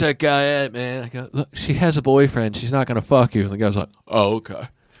No, is where's not. that guy at, man? I go, look, she has a boyfriend. She's not going to fuck you. And the guy's like, oh, okay.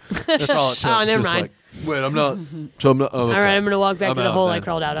 That's all it took. Oh, never Just mind. like, wait, I'm not. So I'm not. Oh, okay. All right, I'm going to walk back I'm to the out hole then. I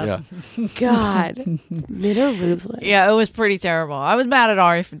crawled out of. Yeah. God. Middle ruthless. Yeah, it was pretty terrible. I was mad at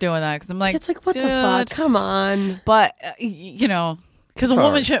Ari for doing that because I'm like, It's like, what the dude. fuck? Come on. But, you know, because a Sorry.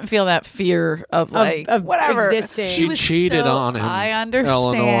 woman shouldn't feel that fear of like, of whatever. existing. She was cheated on him, I understand.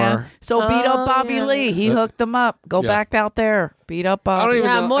 Eleanor. So beat up Bobby yeah. Lee. He hooked them up. Go Yeah. back out there. Beat up Bobby. I don't even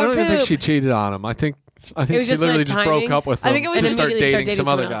Yeah, know. more I don't even think poop. she cheated on him. I think was she just, literally like, just timing. broke up with him. I think it was to just start immediately dating some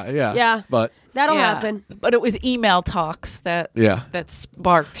other someone guy. else. Yeah. Yeah. But That'll Yeah. happen. But it was email talks that yeah. that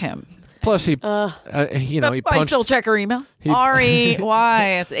sparked him. Plus he, he I punched. still check her email. Ari,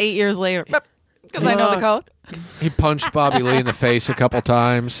 why? It's 8 years later. Because I know the code. He punched Bobby Lee in the face a couple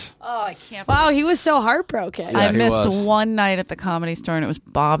times. Oh, I can't. Wow, he was so heartbroken. Yeah, I he missed was. one night at the Comedy Store, and it was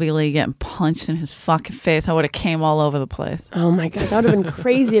Bobby Lee getting punched in his fucking face. I would have came all over the place. Oh my God, that would have been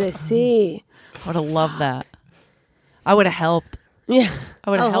crazy to see. I would have loved that. I would have helped. Yeah. I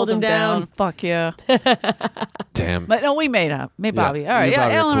would have I'll held hold him down. Fuck yeah. Damn. But no, we made up. Me, Bobby. All right. you and Yeah,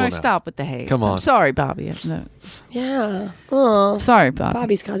 Bobby are Eleanor, cool now. stop with the hate. Come on. I'm sorry, Bobby. No, Yeah. Oh, sorry, Bobby.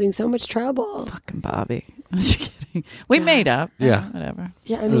 Bobby's causing so much trouble. Fucking Bobby. I'm just kidding. We made up. Yeah. Whatever.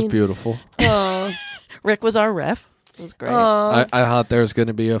 Yeah, I It was mean, beautiful. oh, Rick was our ref. It was great. I thought there was going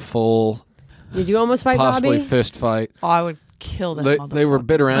to be a full, did you almost fight possibly Bobby? fist fight. Oh, I would kill that They were motherfucker.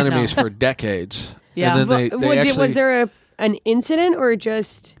 bitter I know. enemies for decades. Yeah. And then they actually, Was there an incident or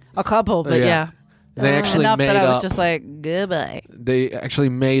just? A couple, but Yeah. yeah. they actually Enough made that I was up. just like, goodbye. They actually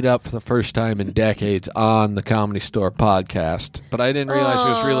made up for the first time in decades on the Comedy Store podcast. But I didn't realize it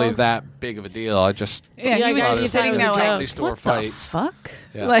was really that big of a deal. I just Yeah, Yeah, he was I just guess sitting it was there a like, Comedy Store what fight. the fuck?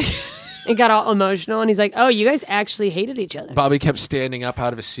 Yeah. Like, It got all emotional, and he's like, "Oh, you guys actually hated each other." Bobby kept standing up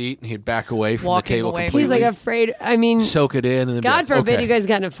out of his seat, and he'd back away from Walking the table away. completely. He's like afraid. I mean, soak it in, and then be God like, forbid okay. you guys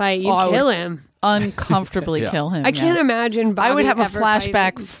got in a fight. You'd I would- kill him. uncomfortably Yeah. kill him. I can't yes. imagine. Bobby I would have a ever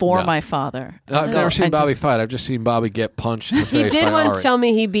flashback fighting. for No. my father. I've never seen And Bobby just- fight. I've just seen Bobby get punched in the He face. did by once Ari. tell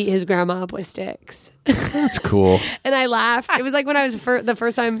me he beat his grandma up with sticks, That's cool. and I laughed. It was like when I was the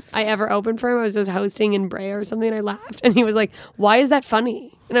first time I ever opened for him. I was just hosting in Brea or something, and I laughed, and he was like, "Why is that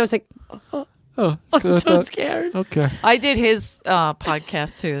funny?" And I was like, Oh, "I'm so scared." Okay. I did his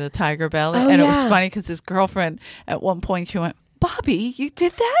podcast too, the Tiger Belly, Oh, and it was yeah. funny because his girlfriend at one point she went, "Bobby, you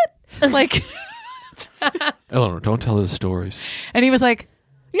did that?" Like, Eleanor, don't tell his stories. and he was like,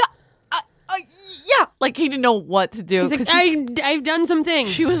 "Yeah, yeah," like he didn't know what to do. He's like, 'cause he- I've done some things.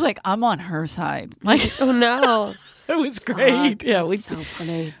 she was like, "I'm on her side." Like, Oh no! it was great. Yeah, we. So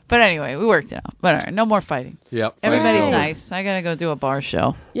funny. But anyway, we worked it out. But all right, no more fighting. Yep. Everybody's Yay. nice. I gotta go do a bar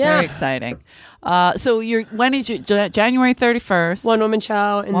show. Yeah. Very exciting. So when is your January 31st? One woman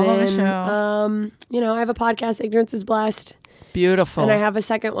show, and One then woman show. I have a podcast, Ignorance is Blessed, Beautiful. and I have a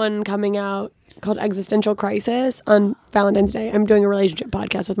second one coming out called Existential Crisis on Valentine's Day. I'm doing a relationship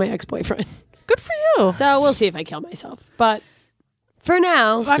podcast with my ex-boyfriend, Good for you. so we'll see if I kill myself. But for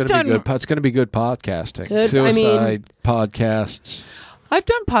now, I've It's done. gonna be good. It's going to be good podcasting. Good, I mean- Suicide podcasts. I've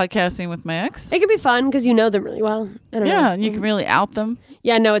done podcasting with my ex. it can be fun because you know them really well. I don't know. Yeah, and you can really out them.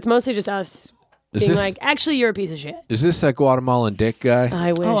 Yeah, no, it's mostly just us Is being this like, actually, you're a piece of shit. is this that Guatemalan dick guy?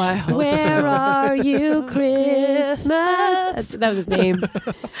 I wish. Oh, I hope Where are you, Christmas? That was his name.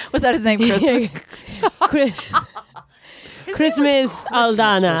 Was that his name? Christmas. Christmas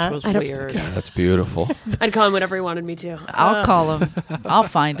Aldana. Which was I don't- weird. That's beautiful. I'd call him whatever he wanted me to. I'll call him. I'll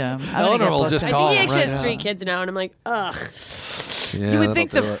find him. I'm gonna Eleanor get will booked just in. I call think he him actually right has now. 3 kids now, and I'm like, ugh. Yeah, You would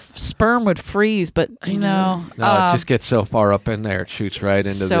think the that'll do it. sperm would freeze, but you know. No, it just gets so far up in there, it shoots right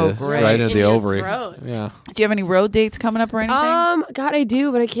into So the great. right into In the your ovary. throat. Yeah. Do you have any road dates coming up or anything? God, I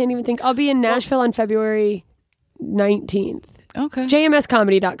do, but I can't even think. I'll be in Nashville on February 19th. Okay.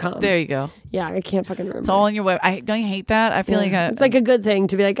 JMScomedy.com. There you go. Yeah, I can't fucking remember. It's all on your web. Don't you hate that? I feel like it's like a good thing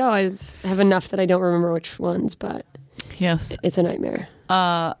to be like, oh, I have enough that I don't remember which ones, but yes. it's a nightmare.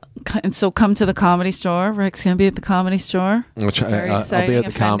 And so come to the Comedy Store. Rick's gonna be at the Comedy Store. Which Very I'll be exciting, at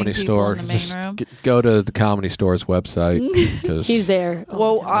the Comedy offending people Store. in the main Just room. go to the Comedy Store's website because He's there.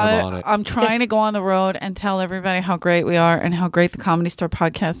 Well, I'm on it. I'm trying to go on the road and tell everybody how great we are and how great the Comedy Store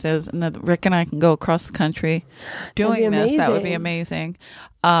podcast is, and that Rick and I can go across the country doing That'd be this. That would be amazing.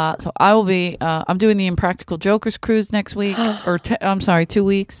 So I will be. I'm doing the Impractical Jokers cruise next week, or I'm sorry, 2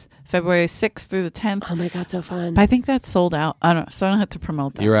 weeks, February 6th through the 10th. Oh my God, so fun. But I think that's sold out. I don't know, so I don't have to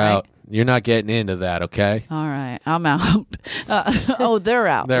promote that. you're right? out. You're not getting into that, okay? All right, I'm out. They're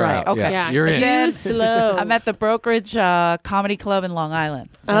out. They're right. out. Okay. Yeah, You're in. too Then- slow. I'm at the Brokerage Comedy Club in Long Island.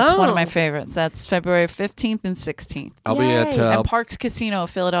 That's one of my favorites. That's February 15th and 16th. I'll be at And Parks Casino,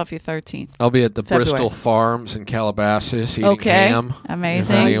 Philadelphia 13th. I'll be at the February. Bristol Farms in Calabasas eating Okay. ham.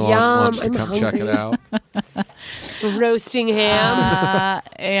 Amazing. If anyone Yum. wants to I'm come check it hungry. out. Roasting ham.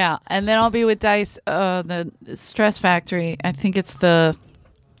 Yeah. And then I'll be with Dice, the Stress Factory. I think it's the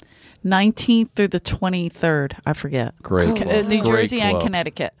 19th through the 23rd. I forget. Great club. New Great Jersey and club.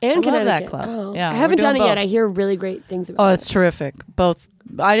 Connecticut. And I love Connecticut. that club. Oh. Yeah, I haven't we're done it doing yet. both. I hear really great things about Oh, it. it's terrific. Both.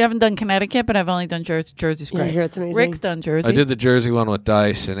 I haven't done Connecticut, but I've only done Jersey. Jersey's Yeah, I great. hear it's amazing. Rick's done Jersey. I did the Jersey one with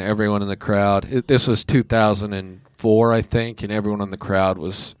Dice, and everyone in the crowd. This was 2004, I think, and everyone in the crowd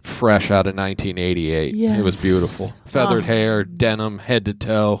was fresh out of 1988. It was Yes. beautiful. Feathered Oh. hair, denim, head to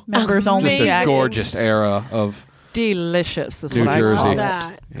toe. Members only Just a jackets. gorgeous era of Delicious is New what Jersey. I call All it.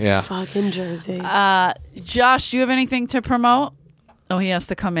 that. yeah. Fucking Jersey. Josh, do you have anything to promote? Oh, he has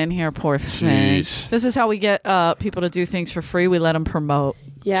to come in here, poor thing. Jeez. This is how we get people to do things for free. We let them promote.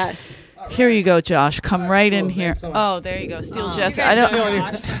 Yes. Here you go, Josh. Come right in here. Oh, there you go. Steal Jesse. I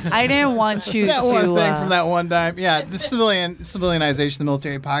didn't want you That to. one thing from that one time. Yeah, the civilianization of the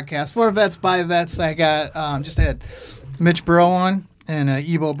military podcast for vets by vets. I got just had Mitch Burrow on, and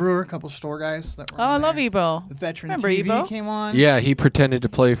Ebo Brewer, a couple store guys. That were Oh, I on love there. Ebo. The veteran Remember TV Ebo? came on. Yeah, he pretended to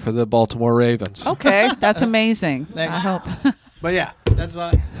play for the Baltimore Ravens. Okay, that's amazing. Thanks. I hope. But yeah, that's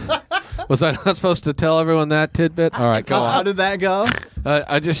Was I not supposed to tell everyone that tidbit? All right, go how on. did that go?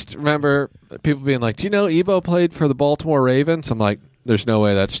 I just remember people being like, "Do you know Ebo played for the Baltimore Ravens?" I'm like, "There's no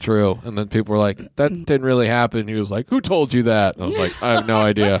way that's true." And then people were like, "That didn't really happen." He was like, "Who told you that?" And I was like, "I have no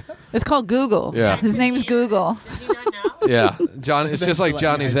idea." It's called Google. Yeah. His name's Google. Yeah, John. It's just like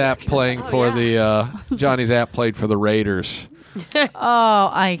Johnny Zapp playing for the Johnny Zapp played for the Raiders. Oh,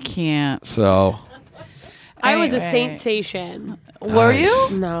 I can't. So I was a Anyway. Saint-sation. Were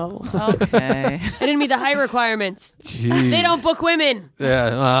you? No. Okay. I didn't meet the high requirements. geez. They don't book women.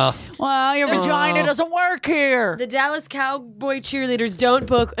 Yeah. Well, your vagina doesn't work here. The Dallas Cowboy cheerleaders don't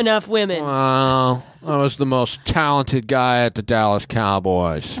book enough women. Well, I was the most talented guy at the Dallas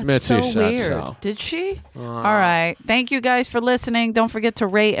Cowboys. That's Mitzi so said weird. so. Did she? All right. Thank you guys for listening. Don't forget to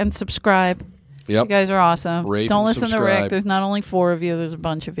rate and subscribe. Yep. You guys are awesome. Rate Don't and listen to subscribe. Rick. There's not only 4 of you. There's a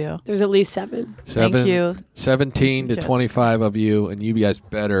bunch of you. There's at least 7. Thank you. 17 to Yes. 25 of you, and you guys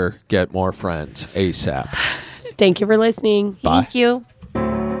better get more friends ASAP. Thank you for listening. Bye. Thank you.